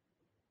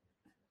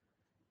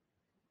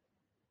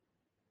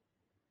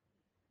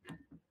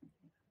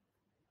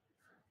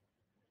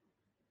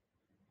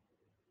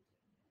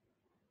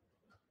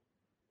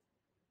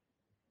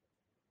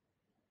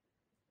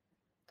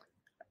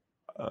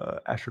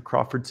 Asher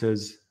Crawford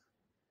says,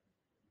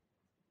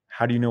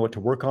 how do you know what to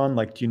work on?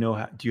 Like, do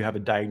you have a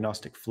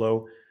diagnostic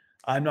flow?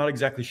 I'm not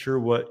exactly sure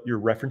what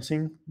you're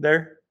referencing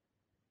there.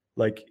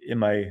 Like,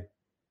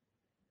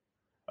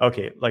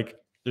 okay, like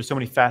there's so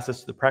many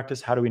facets to the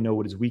practice. How do we know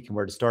what is weak and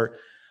where to start?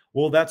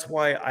 Well, that's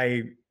why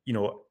I,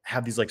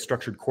 have these like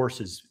structured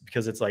courses,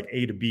 because it's like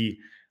A to B,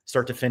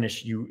 start to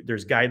finish.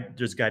 There's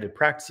guided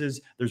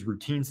practices, there's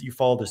routines that you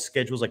follow, there's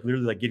schedules, like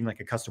literally like getting like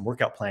a custom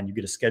workout plan. You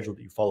get a schedule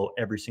that you follow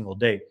every single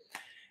day.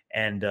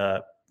 And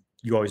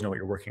you always know what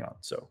you're working on.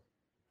 So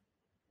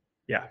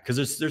yeah,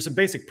 because there's some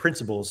basic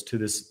principles to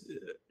this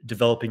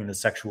developing in the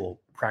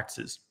sexual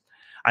practices.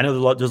 I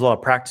know there's a lot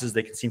of practices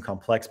that can seem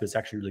complex, but it's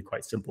actually really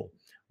quite simple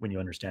when you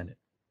understand it.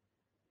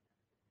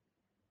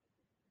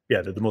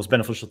 Yeah, the most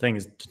beneficial thing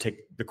is to take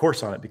the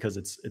course on it, because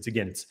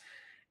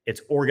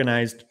it's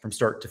organized from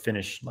start to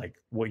finish, like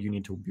what you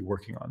need to be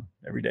working on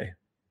every day,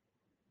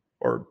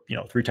 or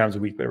 3 times a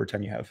week, whatever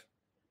time you have.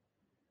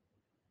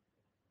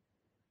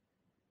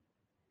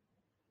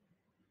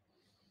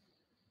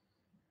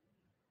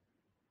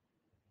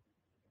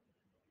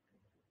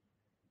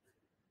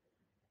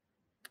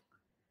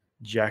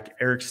 Jack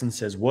Erickson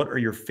says, what are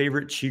your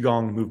favorite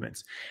Qigong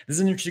movements? This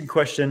is an interesting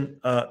question.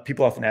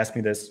 People often ask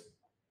me this,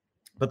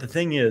 but the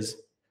thing is,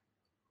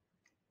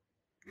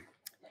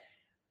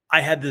 I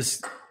had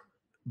this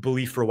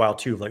belief for a while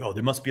too, of like, oh,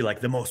 there must be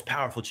like the most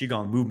powerful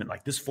Qigong movement.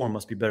 Like this form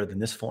must be better than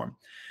this form.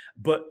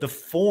 But the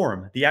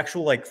form, the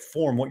actual like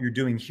form, what you're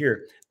doing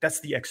here, that's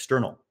the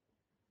external.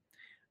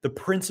 The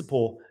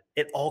principle,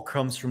 it all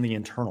comes from the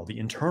internal. The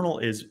internal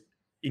is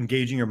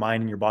engaging your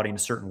mind and your body in a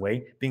certain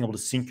way, being able to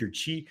sync your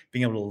chi,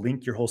 being able to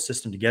link your whole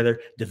system together,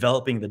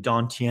 developing the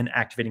Dantian,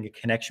 activating a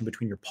connection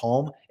between your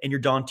palm and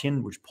your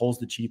Dantian, which pulls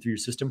the chi through your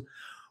system.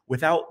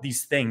 Without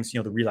these things,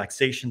 the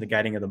relaxation, the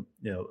guiding of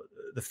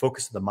the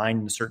focus of the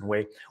mind in a certain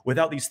way,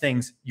 without these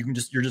things, you're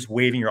just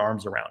waving your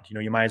arms around.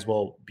 You might as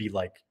well be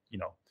like,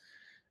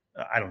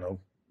 I don't know,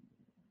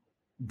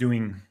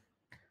 doing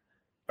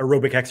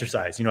aerobic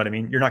exercise. You know what I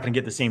mean? You're not going to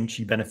get the same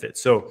chi benefit.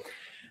 So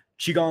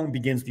Qigong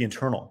begins the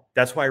internal.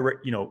 That's why,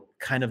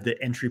 kind of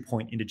the entry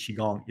point into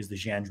Qigong is the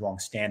Zhanzhuang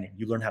standing.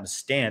 You learn how to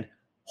stand,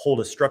 hold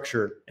a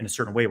structure in a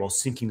certain way while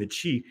sinking the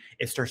Qi.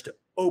 It starts to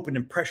open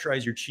and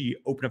pressurize your Qi,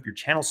 open up your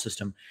channel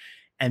system.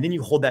 And then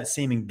you hold that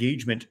same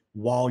engagement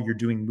while you're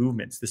doing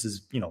movements. This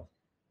is,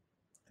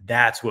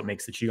 that's what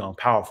makes the Qigong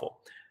powerful.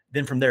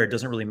 Then from there, it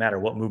doesn't really matter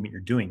what movement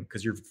you're doing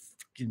because you're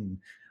getting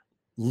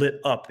lit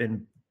up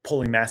and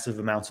pulling massive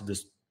amounts of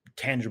this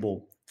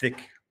tangible,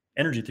 thick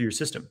energy through your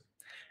system.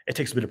 It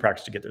takes a bit of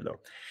practice to get there, though.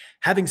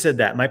 Having said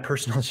that, my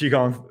personal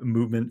Qigong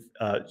movement,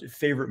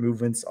 favorite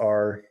movements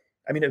are,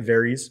 it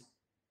varies.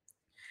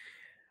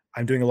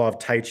 I'm doing a lot of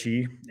Tai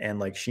Chi and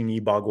like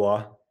Xingyi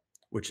Bagua,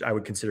 which I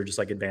would consider just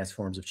like advanced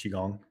forms of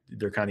Qigong.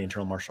 They're kind of the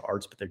internal martial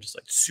arts, but they're just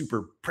like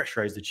super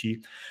pressurize the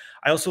Qi.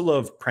 I also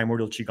love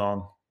primordial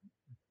Qigong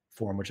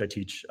form, which I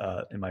teach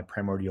in my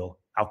primordial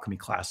alchemy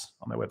class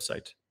on my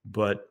website.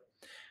 But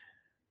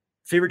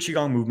favorite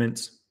Qigong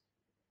movements,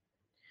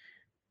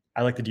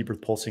 I like the deep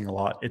earth pulsing a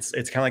lot. It's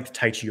kind of like the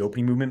Tai Chi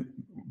opening movement,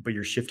 but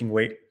you're shifting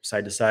weight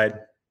side to side.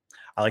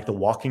 I like the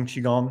walking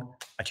Qigong.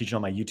 I teach it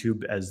on my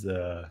YouTube as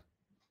the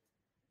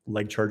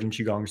leg charging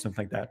Qigong or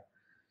something like that.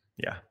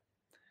 Yeah.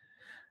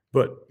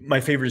 But my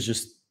favorite is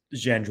just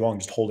Zhanzhuang,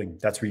 just holding.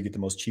 That's where you get the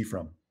most Qi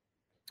from.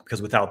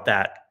 Because without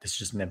that, it's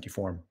just an empty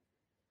form.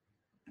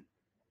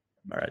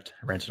 All right.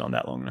 I ranted on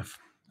that long enough.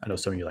 I know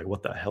some of you are like,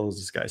 what the hell is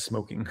this guy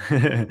smoking?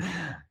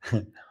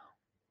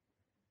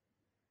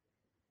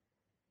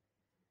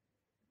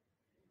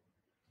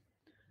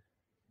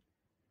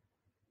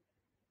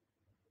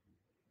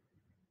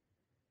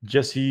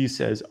 Jesse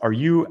says, are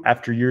you,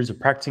 after years of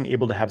practicing,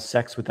 able to have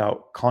sex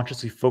without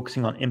consciously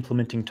focusing on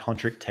implementing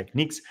tantric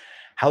techniques?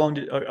 How long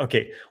did,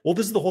 okay. Well,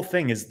 this is the whole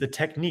thing is the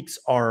techniques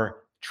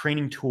are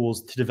training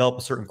tools to develop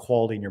a certain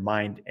quality in your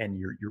mind.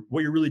 And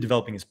what you're really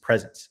developing is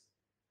presence.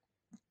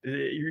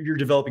 You're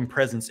developing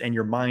presence and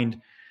your mind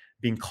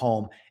being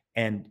calm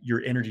and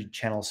your energy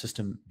channel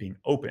system being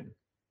open.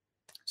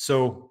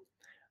 So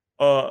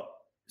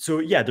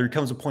yeah, there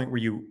comes a point where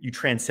you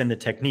transcend the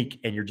technique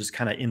and you're just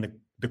kind of in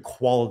the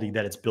quality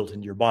that it's built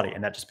into your body,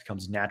 and that just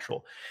becomes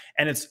natural.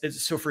 And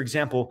it's so, for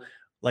example,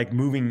 like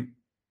moving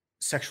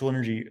sexual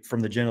energy from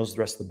the genitals to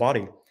the rest of the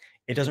body,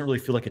 it doesn't really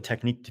feel like a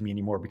technique to me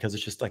anymore because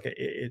it's just like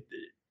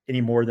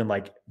any more than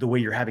like the way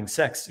you're having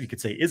sex, you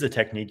could say is a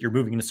technique. You're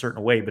moving in a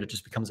certain way, but it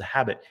just becomes a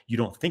habit. You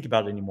don't think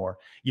about it anymore.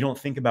 You don't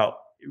think about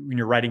when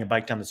you're riding a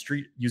bike down the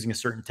street using a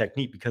certain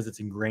technique because it's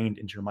ingrained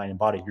into your mind and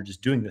body. You're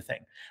just doing the thing.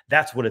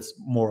 That's what it's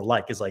more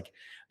like, is like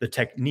the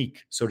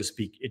technique, so to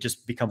speak. It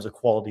just becomes a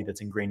quality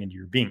that's ingrained into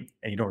your being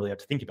and you don't really have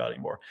to think about it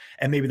anymore.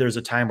 And maybe there's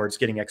a time where it's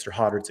getting extra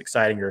hot or it's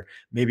exciting, or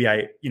maybe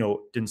I,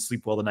 didn't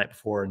sleep well the night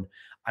before and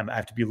I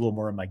have to be a little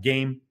more in my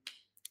game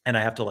and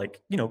I have to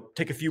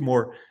take a few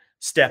more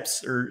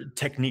steps or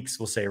techniques,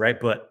 we'll say, right?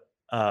 But,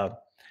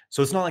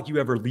 so it's not like you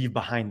ever leave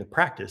behind the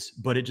practice,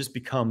 but it just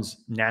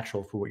becomes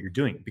natural for what you're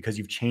doing because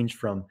you've changed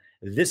from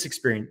this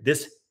experience,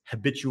 this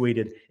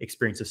habituated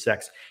experience of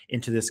sex,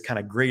 into this kind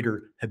of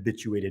greater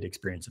habituated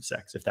experience of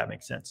sex, if that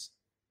makes sense.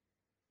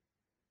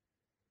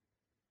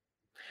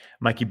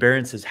 Mikey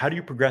Barron says, how do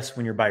you progress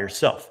when you're by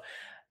yourself?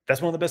 That's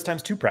one of the best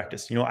times to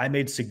practice. I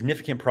made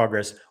significant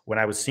progress when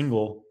I was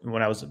single,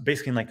 when I was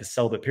basically in like the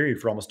celibate period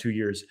for almost 2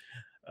 years.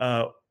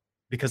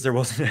 Because there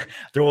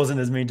wasn't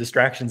as many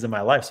distractions in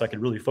my life, so I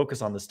could really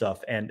focus on this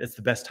stuff. And it's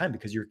the best time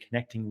because you're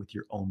connecting with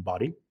your own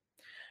body.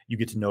 You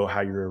get to know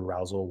how your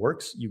arousal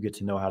works. You get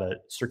to know how to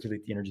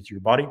circulate the energy through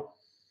your body.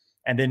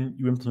 And then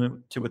you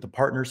implement it with a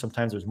partner.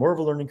 Sometimes there's more of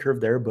a learning curve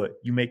there, but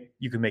you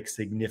can make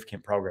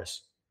significant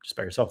progress just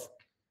by yourself.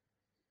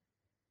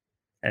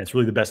 And it's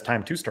really the best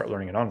time to start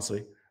learning it,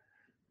 honestly.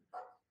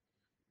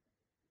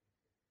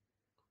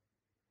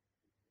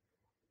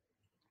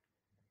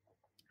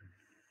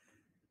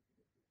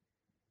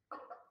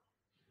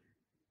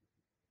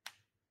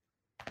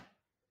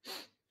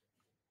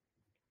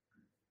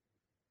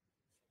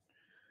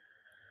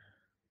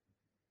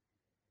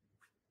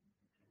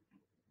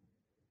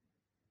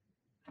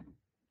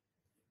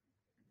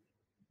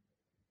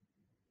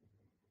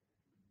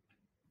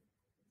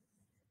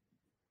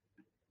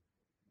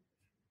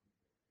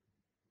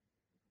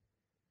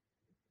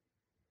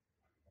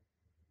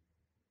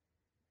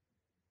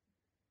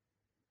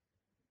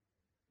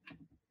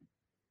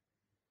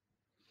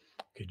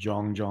 Okay,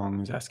 Jong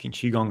is asking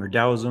Qigong or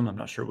Taoism. I'm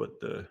not sure what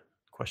the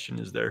question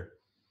is there.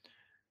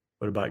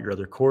 What about your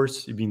other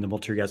course? You mean the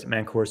Multi-Orgasmic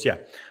Man course? Yeah.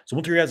 So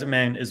Multi-Orgasmic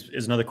Man is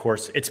another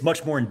course. It's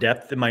much more in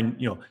depth than mine,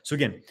 So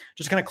again,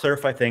 just kind of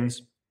clarify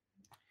things.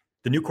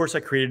 The new course I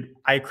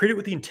created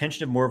with the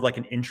intention of more of like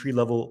an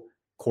entry-level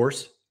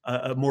course,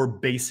 a more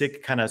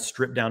basic kind of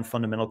stripped down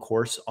fundamental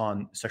course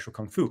on sexual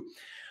Kung Fu.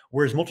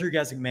 Whereas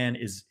Multi-Orgasmic Man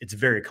it's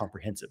very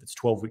comprehensive. It's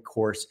a 12-week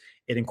course.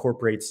 It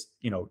incorporates,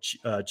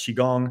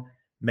 Qigong,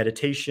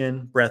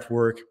 meditation, breath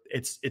work.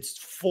 It's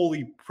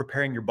fully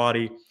preparing your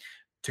body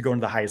to go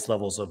into the highest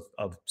levels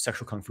of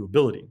sexual Kung Fu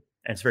ability.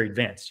 And it's very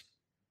advanced.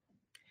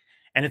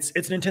 And it's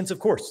an intensive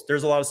course.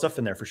 There's a lot of stuff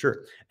in there for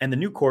sure. And the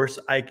new course,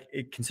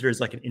 it considers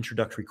like an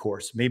introductory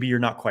course. Maybe you're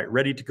not quite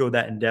ready to go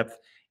that in depth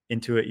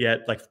into it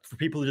yet. Like for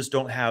people who just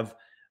don't have,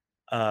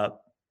 uh,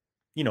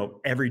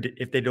 every day,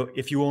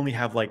 if you only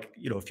have like,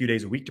 a few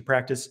days a week to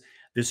practice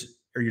this,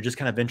 or you're just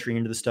kind of venturing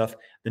into the stuff,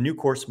 the new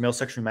course, Male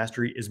Sexual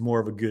Mastery, is more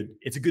of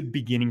it's a good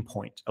beginning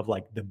point of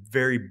like the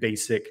very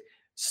basic,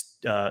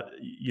 uh,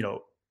 you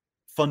know,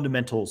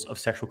 fundamentals of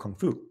sexual kung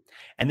fu.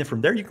 And then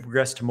from there, you can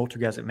progress to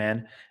Multi-Orgasmic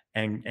Man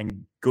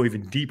and go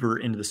even deeper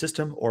into the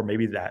system. Or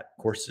maybe that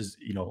course is,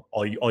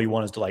 all you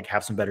want is to like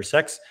have some better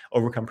sex,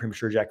 overcome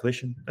premature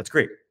ejaculation. That's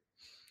great.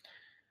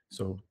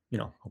 So,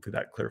 hopefully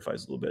that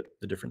clarifies a little bit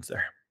the difference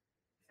there.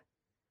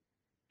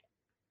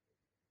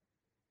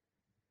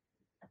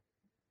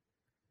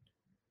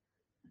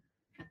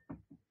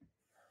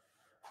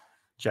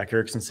 Jack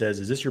Erickson says,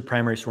 is this your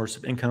primary source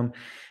of income?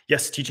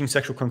 Yes, teaching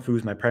sexual kung fu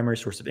is my primary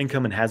source of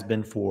income and has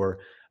been for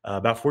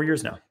about 4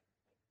 years now.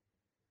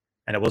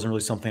 And it wasn't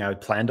really something I had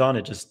planned on.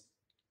 It just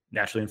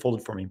naturally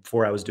unfolded for me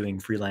before I was doing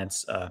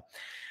freelance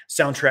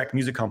soundtrack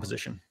music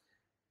composition.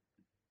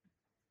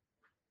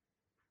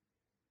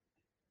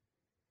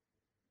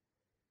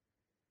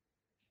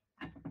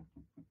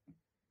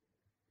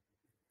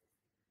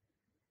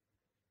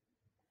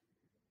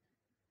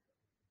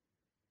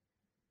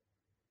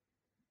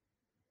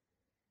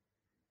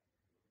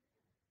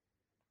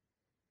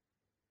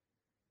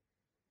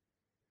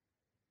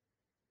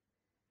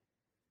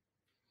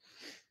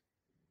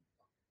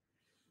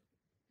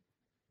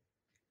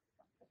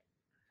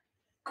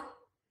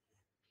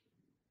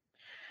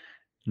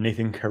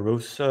 Nathan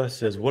Carosa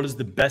says, what is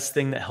the best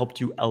thing that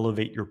helped you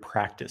elevate your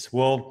practice?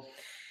 Well,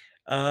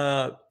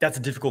 that's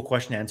a difficult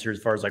question to answer as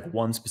far as like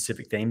one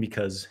specific thing,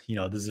 because,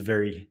 this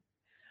is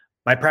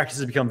my practice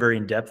has become very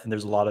in depth and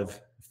there's a lot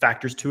of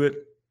factors to it.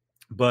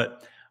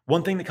 But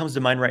one thing that comes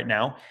to mind right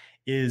now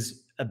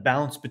is a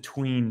balance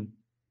between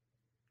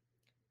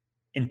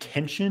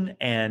intention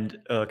and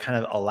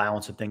kind of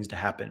allowance of things to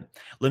happen.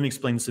 Let me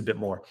explain this a bit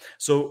more.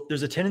 So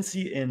there's a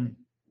tendency in,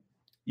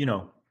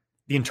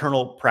 the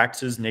internal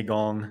practices,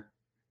 Neigong,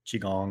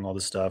 Qigong, all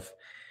this stuff,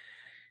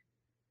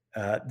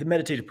 the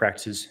meditative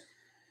practices,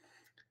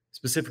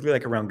 specifically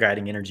like around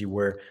guiding energy,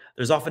 where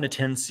there's often a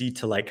tendency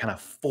to like kind of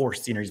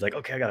force the energy. Like,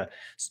 okay, I gotta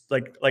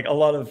like a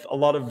lot of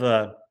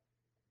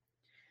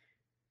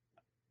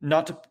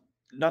not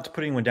to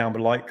put anyone down,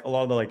 but like a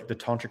lot of the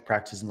tantric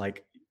practices and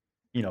like,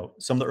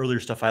 some of the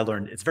earlier stuff I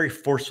learned, it's very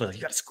forceful. Like,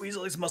 you got to squeeze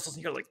all these muscles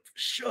and you got to like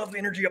shove the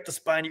energy up the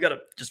spine. You got to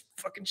just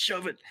fucking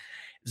shove it.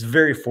 It's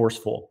very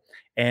forceful.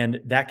 And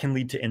that can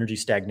lead to energy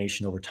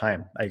stagnation over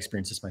time. I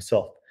experienced this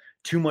myself.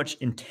 Too much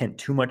intent,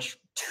 too much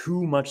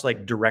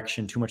like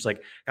direction, too much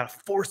like got to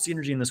force the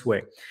energy in this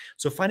way.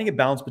 So finding a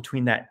balance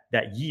between that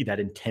yi, that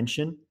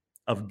intention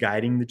of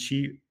guiding the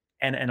chi,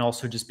 and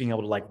also just being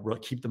able to like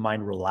keep the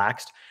mind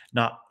relaxed,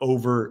 not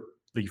overly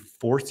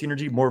force the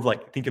energy, more of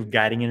like think of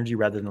guiding energy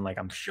rather than like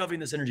I'm shoving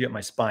this energy up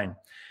my spine.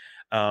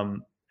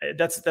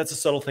 That's a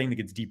subtle thing that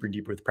gets deeper and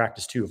deeper with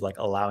practice too, of like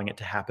allowing it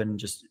to happen,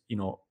 just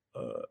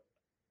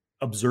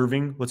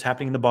observing what's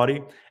happening in the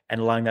body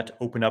and allowing that to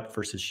open up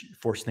versus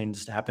forcing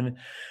things to happen.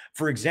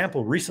 For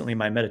example, recently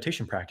my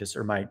meditation practice,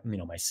 or my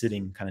my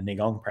sitting kind of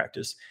Neigong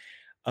practice,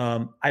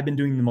 I've been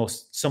doing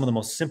some of the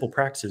most simple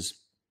practices.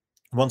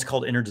 One's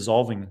called inner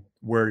dissolving,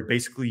 where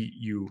basically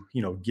you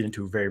get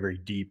into a very, very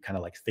deep kind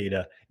of like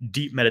theta,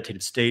 deep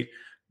meditative state.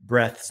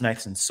 Breath is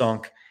nice and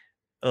sunk.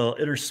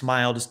 Inner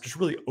smile, just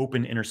really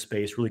open inner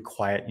space, really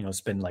quiet. I'll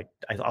spend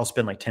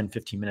like 10,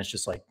 15 minutes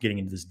just like getting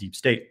into this deep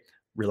state,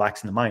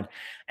 relaxing the mind.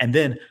 And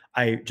then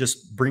I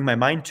just bring my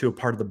mind to a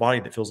part of the body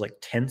that feels like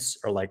tense,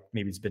 or like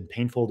maybe it's been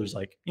painful. There's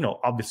like,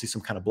 obviously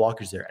some kind of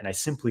blockage there. And I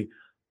simply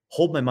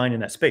hold my mind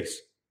in that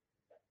space.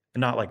 And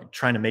not like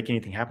trying to make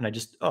anything happen. I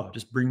just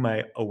bring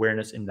my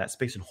awareness in that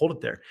space and hold it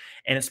there.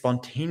 And it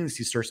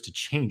spontaneously starts to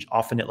change.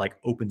 Often it like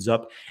opens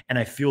up and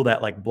I feel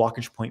that like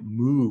blockage point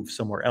move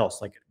somewhere else.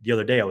 Like the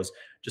other day, I was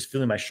just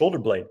feeling my shoulder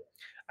blade.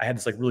 I had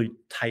this like really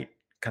tight,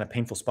 kind of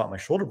painful spot in my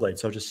shoulder blade.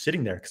 So I was just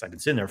sitting there because I've been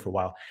sitting there for a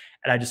while.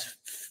 And I just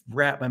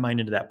wrap my mind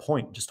into that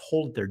point, just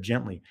hold it there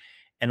gently.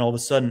 And all of a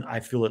sudden I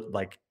feel it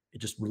like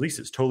it just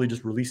releases, totally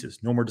just releases,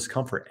 no more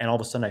discomfort. And all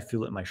of a sudden I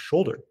feel it in my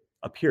shoulder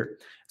up here.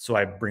 So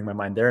I bring my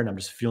mind there and I'm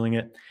just feeling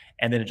it.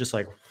 And then it just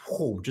like,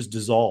 whoa, just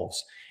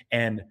dissolves.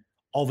 And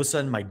all of a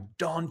sudden my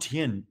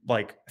Dantian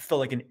like felt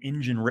like an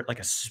engine,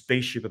 like a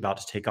spaceship about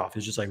to take off.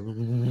 It's just like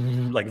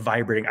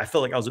vibrating. I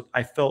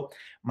felt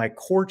my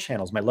core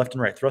channels, my left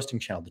and right thrusting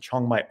channel, the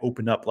Chong Mai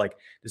open up like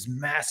this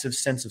massive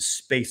sense of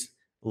space,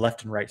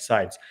 left and right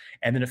sides.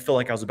 And then it felt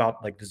like I was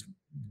about like this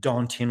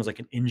Dantian was like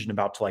an engine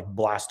about to like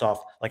blast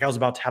off. Like I was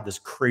about to have this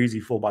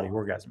crazy full body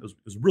orgasm. It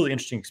was a really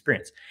interesting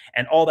experience.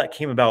 And all that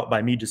came about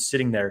by me just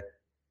sitting there,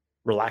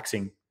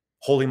 relaxing,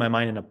 holding my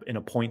mind in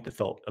a point that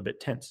felt a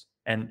bit tense.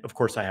 And of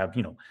course I have,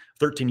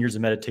 13 years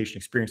of meditation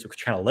experience,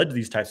 which kind of led to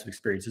these types of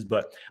experiences.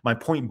 But my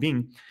point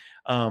being,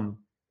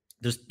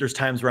 there's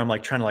times where I'm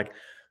like trying to like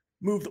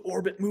move the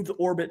orbit,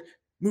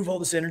 move all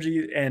this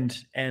energy, and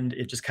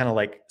it just kind of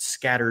like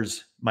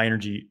scatters my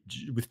energy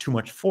with too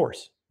much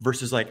force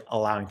versus like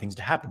allowing things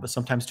to happen. But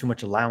sometimes too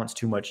much allowance,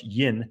 too much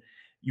yin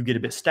you get a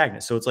bit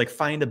stagnant. So it's like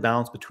find a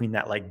balance between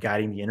that, like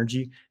guiding the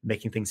energy,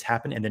 making things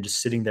happen, and then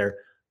just sitting there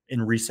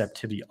in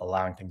receptivity,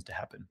 allowing things to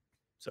happen.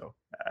 So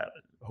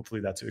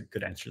hopefully that's a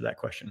good answer to that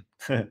question.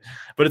 But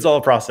it's all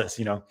a process,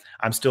 you know.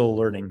 I'm still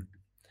learning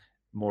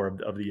more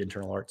of the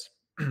internal arts.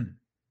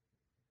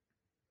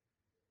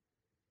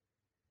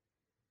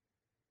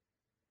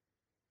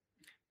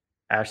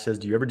 Ash says,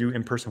 do you ever do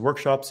in-person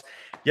workshops?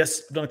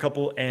 Yes, I've done a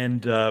couple,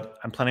 and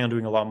I'm planning on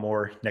doing a lot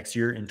more next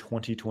year in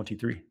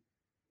 2023,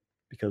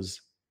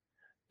 because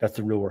that's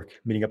the real work,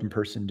 meeting up in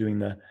person, doing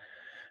the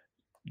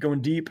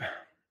going deep.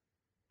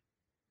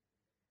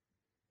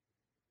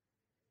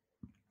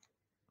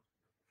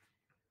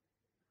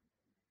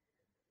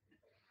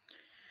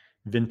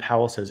 Vin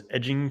Powell says,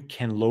 edging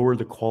can lower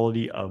the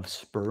quality of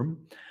sperm.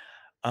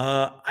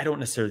 I don't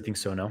necessarily think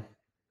so, no.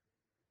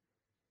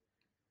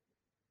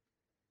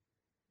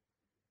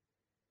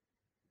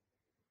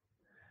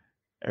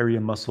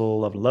 Area Muscle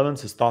 1111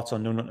 says, thoughts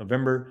on No Nut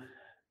November.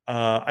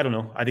 I don't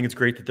know. I think it's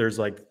great that there's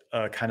like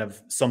kind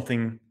of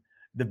something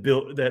that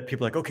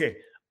people are like, okay,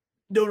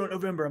 No Nut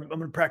November, I'm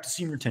going to practice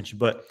semen retention.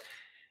 But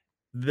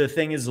the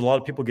thing is, a lot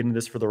of people get into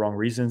this for the wrong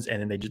reasons,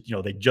 and then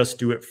they just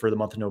do it for the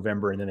month of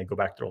November, and then they go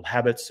back to their old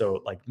habits.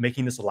 So like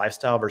making this a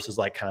lifestyle versus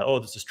like kind of, oh,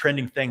 this is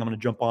trending thing, I'm going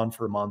to jump on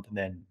for a month and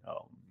then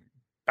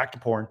back to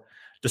porn,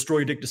 destroy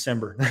your dick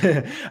December.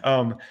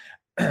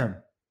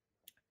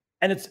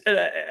 And it's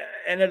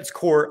and at its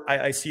core,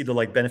 I see the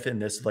like benefit in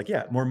this. Like,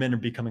 yeah, more men are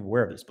becoming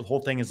aware of this. But the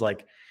whole thing is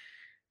like,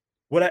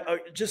 what I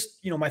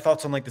just my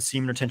thoughts on like the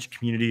semen retention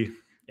community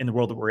in the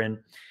world that we're in.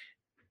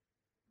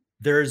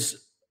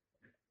 There's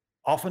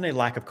often a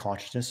lack of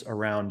consciousness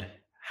around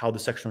how the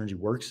sexual energy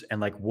works,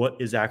 and like what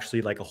is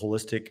actually like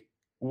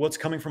what's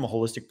coming from a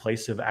holistic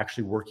place of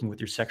actually working with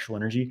your sexual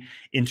energy,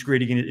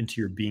 integrating it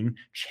into your being,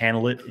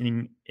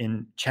 channeling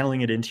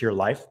it into your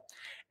life,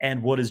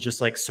 and what is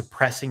just like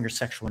suppressing your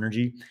sexual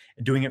energy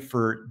and doing it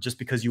for just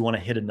because you want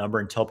to hit a number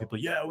and tell people,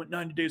 yeah, I went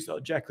 90 days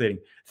without ejaculating,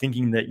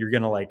 thinking that you're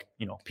going to like,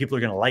 people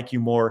are going to like you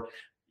more.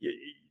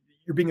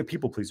 You're being a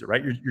people pleaser,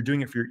 right? You're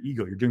doing it for your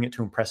ego. You're doing it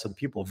to impress other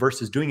people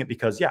versus doing it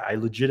because, yeah, I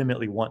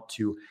legitimately want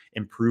to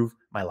improve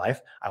my life.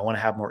 I want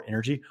to have more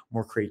energy,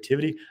 more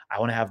creativity. I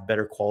want to have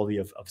better quality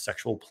of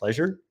sexual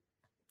pleasure.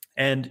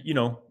 And,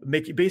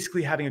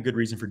 basically having a good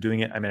reason for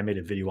doing it. I mean, I made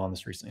a video on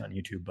this recently on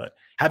YouTube, but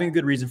having a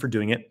good reason for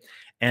doing it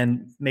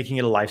and making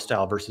it a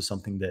lifestyle versus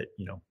something that,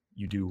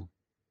 you do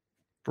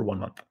for 1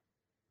 month.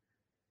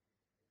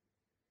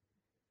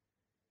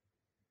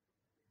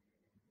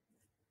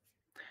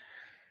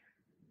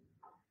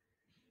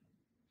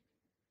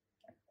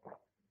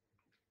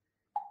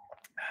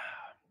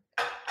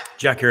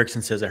 Jack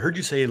Erickson says, I heard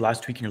you say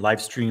last week in your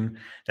live stream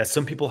that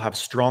some people have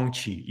strong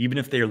chi, even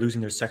if they are losing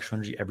their sexual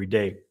energy every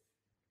day.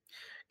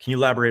 Can you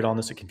elaborate on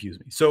this? It confused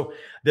me. So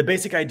the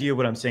basic idea of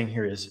what I'm saying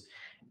here is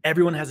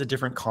everyone has a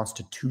different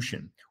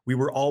constitution. We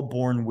were all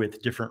born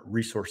with different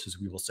resources,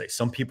 we will say.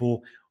 Some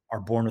people are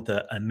born with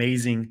an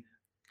amazing,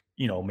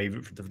 maybe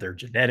their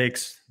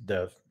genetics,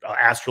 the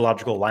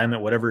astrological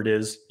alignment, whatever it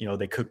is,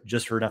 they cook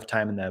just for enough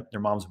time in their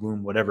mom's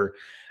womb, whatever.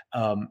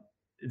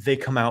 They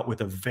come out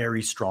with a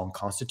very strong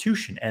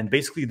constitution, and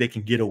basically they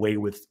can get away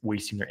with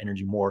wasting their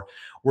energy more.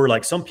 Where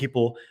like some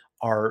people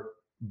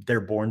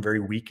they're born very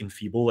weak and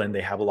feeble, and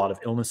they have a lot of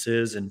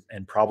illnesses and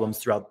problems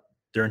throughout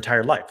their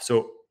entire life.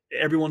 So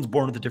everyone's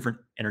born with a different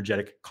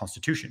energetic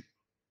constitution.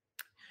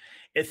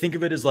 Think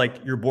of it as like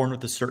you're born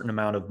with a certain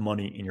amount of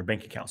money in your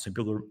bank account. Some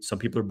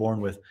people are born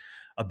with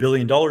 $1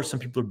 billion. Some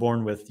people are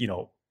born with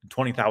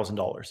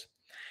 $20,000.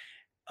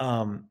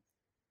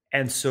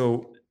 And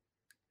so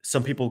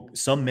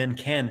some men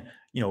can,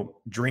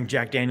 drink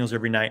Jack Daniels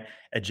every night,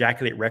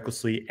 ejaculate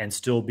recklessly, and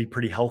still be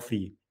pretty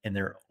healthy in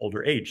their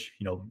older age.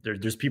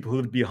 There's people who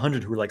would be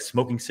 100 who are like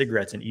smoking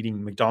cigarettes and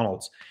eating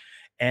McDonald's.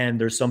 And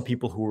there's some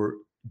people who are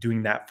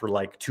doing that for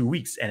like 2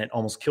 weeks and it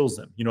almost kills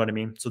them. You know what I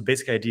mean? So the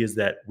basic idea is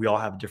that we all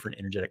have a different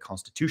energetic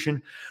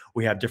constitution.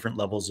 We have different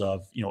levels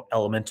of,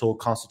 elemental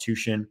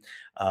constitution,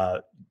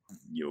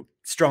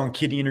 strong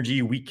kidney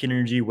energy, weak kidney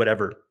energy,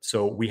 whatever.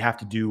 So we have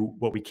to do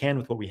what we can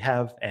with what we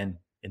have and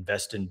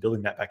invest in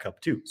building that back up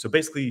too. So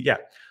basically, yeah,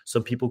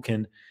 some people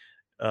can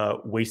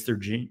waste their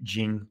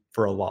gene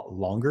for a lot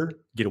longer,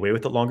 get away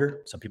with it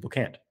longer. Some people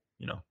can't.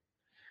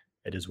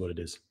 It is what it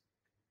is.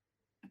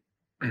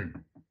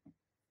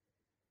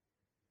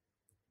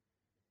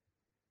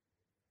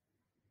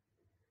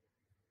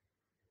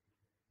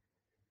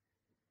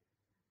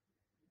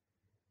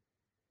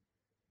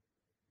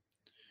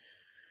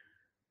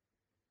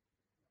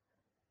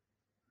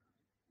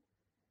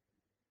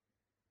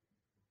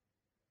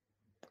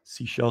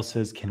 Seashell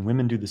says, can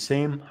women do the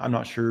same? I'm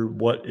not sure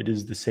what it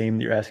is the same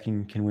that you're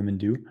asking, can women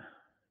do?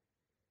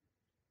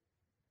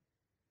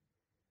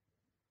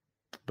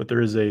 But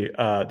there's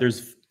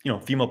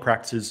female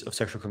practices of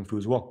sexual kung fu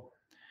as well.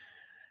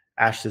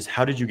 Ash says,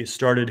 how did you get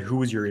started? Who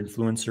was your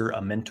influencer,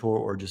 a mentor,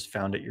 or just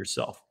found it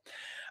yourself?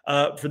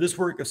 For this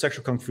work of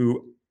sexual kung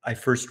fu, I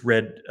first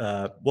read,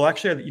 I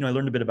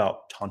learned a bit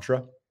about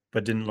Tantra,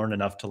 but didn't learn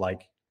enough to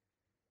like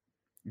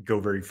go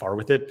very far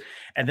with it.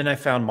 And then I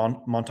found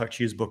Montauk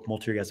Chia's book,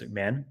 Multi-Orgasmic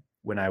Man,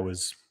 when I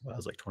was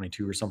like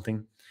 22 or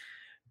something.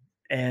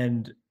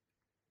 And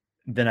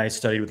then I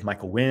studied with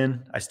Michael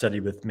Wynn. I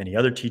studied with many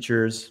other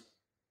teachers.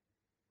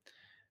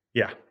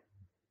 Yeah,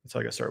 that's how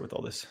I got started with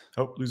all this.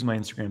 Oh, losing my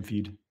Instagram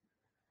feed.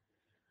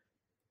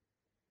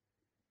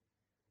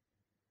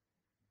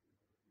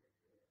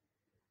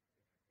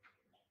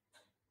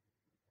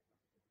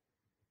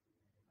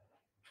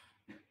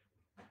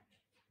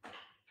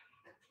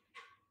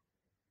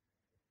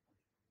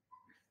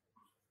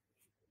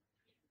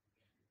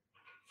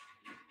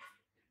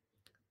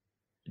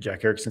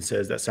 Jack Erickson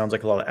says, that sounds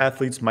like a lot of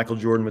athletes. Michael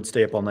Jordan would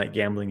stay up all night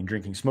gambling and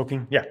drinking,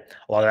 smoking. Yeah,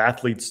 a lot of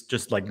athletes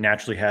just like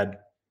naturally had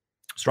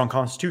strong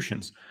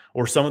constitutions,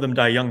 or some of them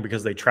die young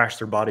because they trash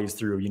their bodies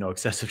through,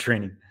 excessive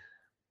training.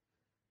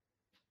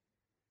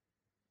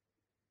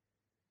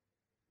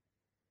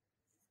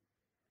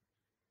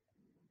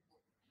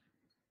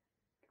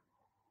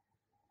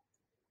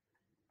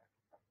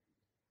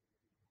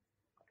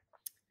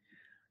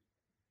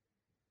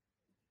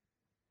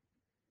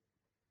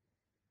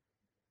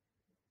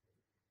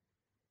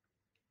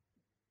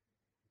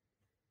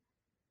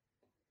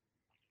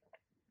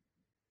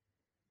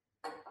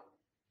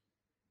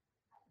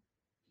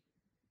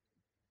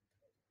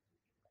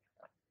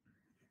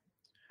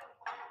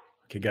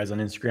 Okay, guys, on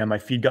Instagram, my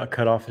feed got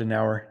cut off at an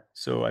hour,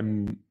 so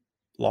I'm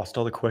lost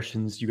all the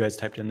questions you guys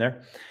typed in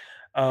there.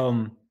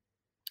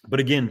 But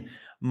again,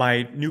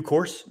 my new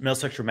course, Male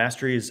Sexual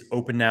Mastery, is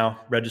open now.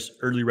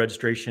 Early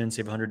registration,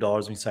 save $100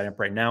 when you sign up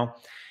right now.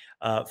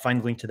 Find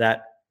a link to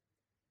that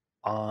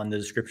on the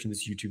description of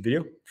this YouTube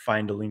video.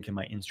 Find a link in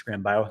my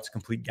Instagram bio. It's a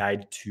complete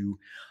guide to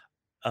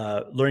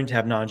learning to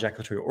have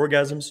non-ejaculatory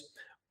orgasms,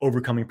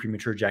 overcoming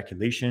premature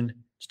ejaculation,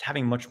 just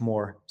having much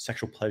more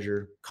sexual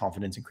pleasure,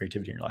 confidence, and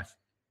creativity in your life.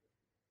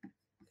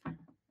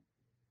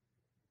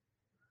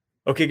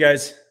 Okay,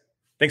 guys,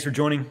 thanks for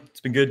joining. It's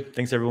been good.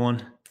 Thanks,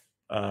 everyone.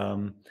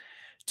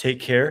 Take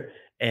care,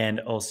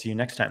 and I'll see you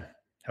next time.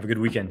 Have a good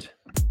weekend.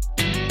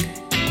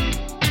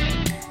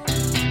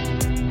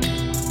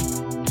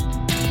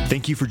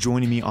 Thank you for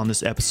joining me on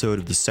this episode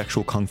of the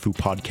Sexual Kung Fu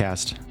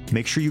Podcast.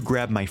 Make sure you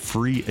grab my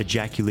free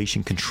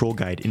ejaculation control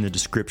guide in the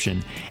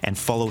description and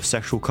follow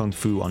Sexual Kung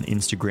Fu on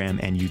Instagram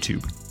and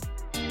YouTube.